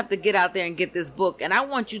 guys. You're going to have to get out there and get this book, and I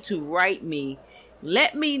want you to write me.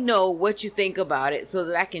 Let me know what you think about it so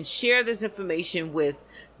that I can share this information with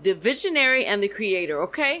the visionary and the creator,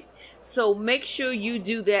 okay? So make sure you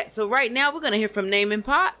do that. So right now, we're going to hear from Naaman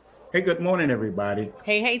Potts. Hey, good morning, everybody.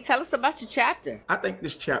 Hey, tell us about your chapter. I think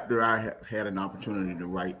this chapter I have had an opportunity to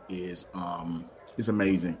write is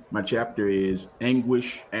amazing. My chapter is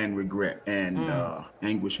anguish and regret, and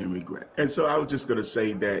anguish and regret. And so I was just going to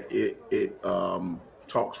say that it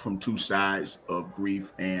talks from two sides of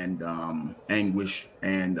grief, and anguish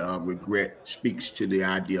and regret speaks to the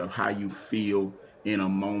idea of how you feel in a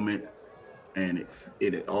moment, and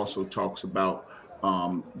it also talks about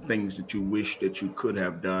things that you wish that you could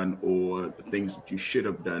have done, or the things that you should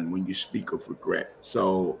have done when you speak of regret.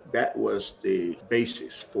 So that was the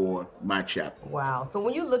basis for my chapter. Wow. So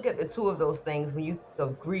when you look at the two of those things, when you think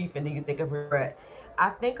of grief and then you think of regret,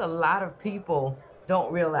 I think a lot of people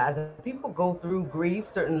don't realize that people go through grief,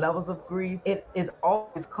 certain levels of grief, it is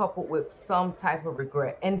always coupled with some type of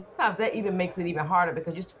regret. And sometimes that even makes it even harder,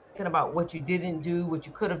 because you're thinking about what you didn't do, what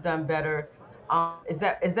you could have done better. Is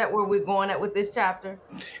that where we're going at with this chapter?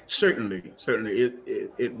 Certainly.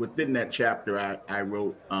 It within that chapter, I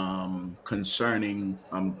wrote concerning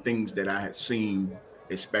things that I had seen,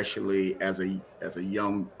 especially as a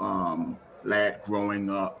young lad growing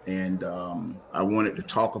up, and I wanted to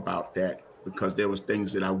talk about that because there was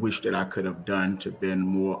things that I wish that I could have done to been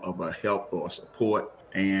more of a help or support.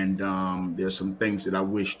 And there's some things that I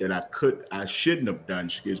wish that I shouldn't have done,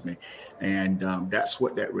 and that's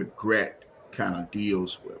what that regret kind of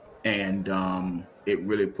deals with. And it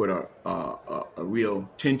really put a real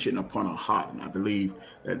tension upon her heart. And I believe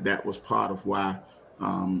that was part of why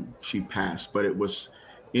she passed. But it was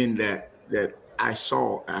in that I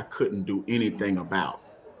saw I couldn't do anything about.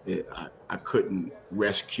 I couldn't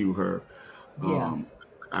rescue her. Yeah.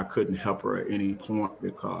 I couldn't help her at any point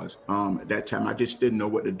because at that time I just didn't know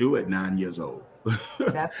what to do at 9 years old.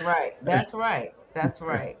 That's right. That's right. That's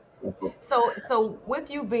right. So with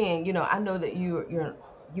you being, you know, I know that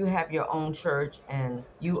you have your own church and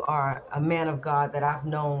you are a man of God that I've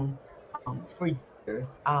known for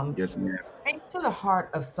years. Yes, ma'am. Speak to the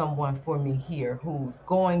heart of someone for me here who's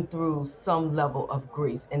going through some level of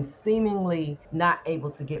grief and seemingly not able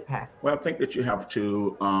to get past it. Well, I think that you have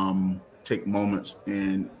to take moments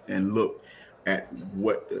and look at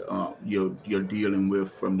what you're dealing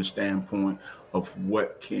with from the standpoint of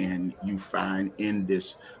what can you find in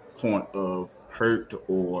this point of hurt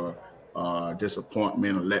or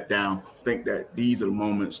disappointment or letdown. I think that these are the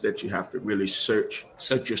moments that you have to really search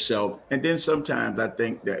yourself. And then sometimes I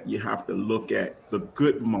think that you have to look at the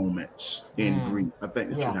good moments in grief. I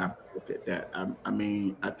think that you have to look at that. I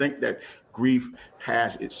mean, I think that grief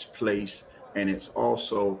has its place, and it's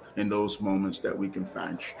also in those moments that we can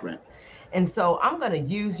find strength. And so I'm going to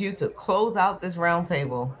use you to close out this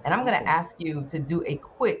roundtable, and I'm going to ask you to do a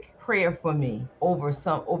quick prayer for me over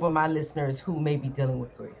my listeners who may be dealing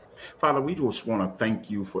with grief. Father, we just want to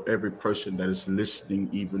thank you for every person that is listening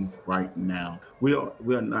even right now. We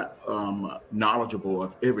are not knowledgeable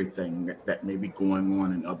of everything that may be going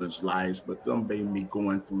on in others' lives, but some may be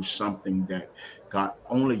going through something that, God,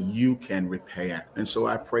 only you can repair. And so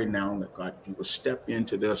I pray now that, God, you will step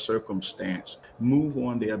into their circumstance, move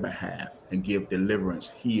on their behalf, and give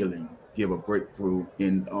deliverance, healing, give a breakthrough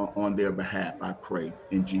on their behalf. I pray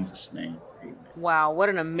in Jesus' name. Amen. Wow, what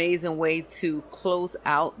an amazing way to close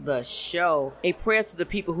out the show. A prayer to the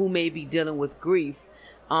people who may be dealing with grief.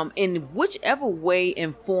 In whichever way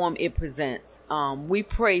and form it presents, we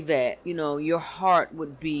pray that, you know, your heart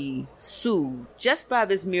would be soothed just by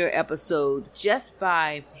this mere episode, just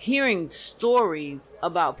by hearing stories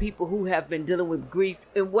about people who have been dealing with grief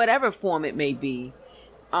in whatever form it may be.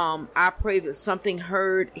 I pray that something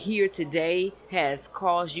heard here today has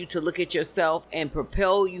caused you to look at yourself and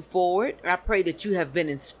propel you forward. I pray that you have been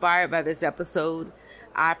inspired by this episode.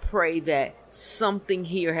 I pray that something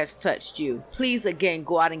here has touched you. Please, again,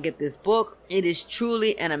 go out and get this book. It is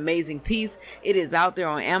truly an amazing piece. It is out there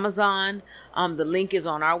on Amazon. The link is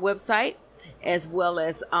on our website, as well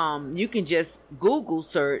as you can just Google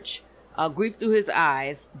search Grief Through His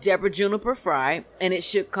Eyes, Deborah Juniper Fry, and it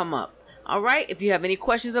should come up. All right. If you have any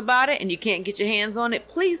questions about it and you can't get your hands on it,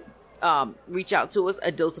 please reach out to us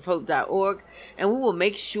at doseofhope.org, and we will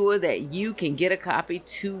make sure that you can get a copy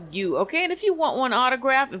to you. Okay. And if you want one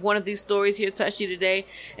autograph, if one of these stories here touched you today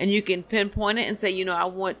and you can pinpoint it and say, you know, I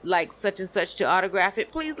want like such and such to autograph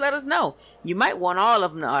it, please let us know. You might want all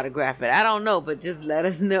of them to autograph it. I don't know, but just let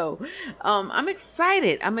us know. I'm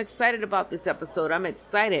excited. I'm excited about this episode. I'm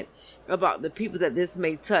excited about the people that this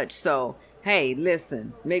may touch. So, hey,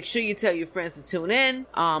 listen, make sure you tell your friends to tune in,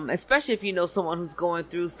 especially if you know someone who's going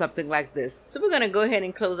through something like this. So we're going to go ahead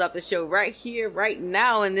and close out the show right here, right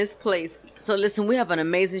now in this place. So listen, we have an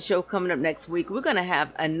amazing show coming up next week. We're going to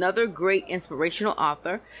have another great inspirational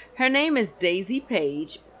author. Her name is Daisy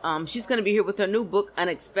Page. She's going to be here with her new book,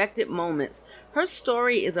 Unexpected Moments. Her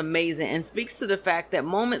story is amazing and speaks to the fact that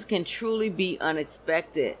moments can truly be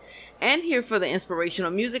unexpected. And here for the inspirational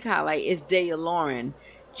music highlight is Daya Lauren.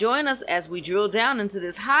 Join us as we drill down into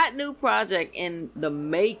this hot new project in the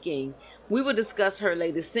making. We will discuss her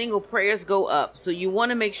latest single, Prayers Go Up. So you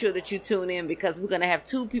want to make sure that you tune in because we're going to have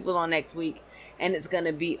 2 people on next week and it's going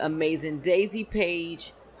to be amazing. Daisy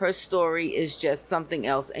Page, her story is just something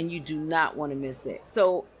else and you do not want to miss it.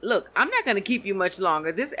 So look, I'm not going to keep you much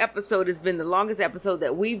longer. This episode has been the longest episode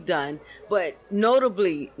that we've done, but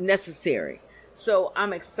notably necessary. So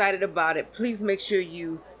I'm excited about it. Please make sure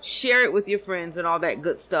you share it with your friends and all that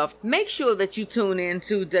good stuff. Make sure that you tune in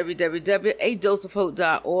to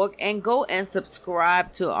www.adoseofhope.org and go and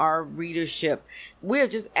subscribe to our readership. We have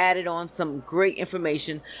just added on some great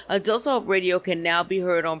information. A Dose of Hope Radio can now be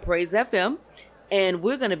heard on Praise FM. And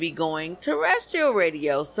we're going to be going terrestrial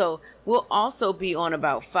radio. So we'll also be on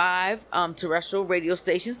about 5 terrestrial radio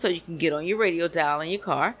stations. So you can get on your radio dial in your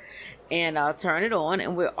car and turn it on.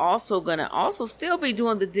 And we're also going to still be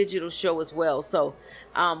doing the digital show as well. So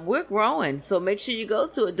we're growing. So make sure you go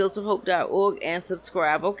to adoseofhope.org and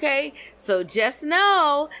subscribe. Okay. So just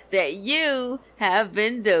know that you have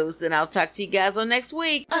been dosed. And I'll talk to you guys on next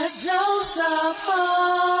week. A dose of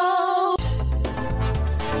hope.